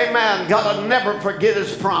 Amen. God will never forget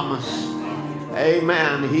his promise.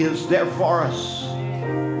 Amen. He is there for us.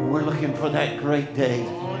 We're looking for that great day.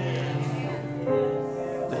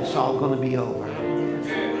 But it's all going to be over.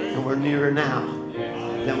 And we're nearer now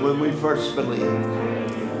than when we first believed.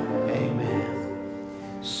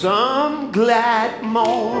 Amen. Some glad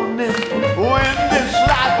morning when this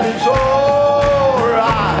life is over,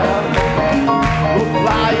 I will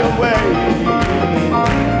fly away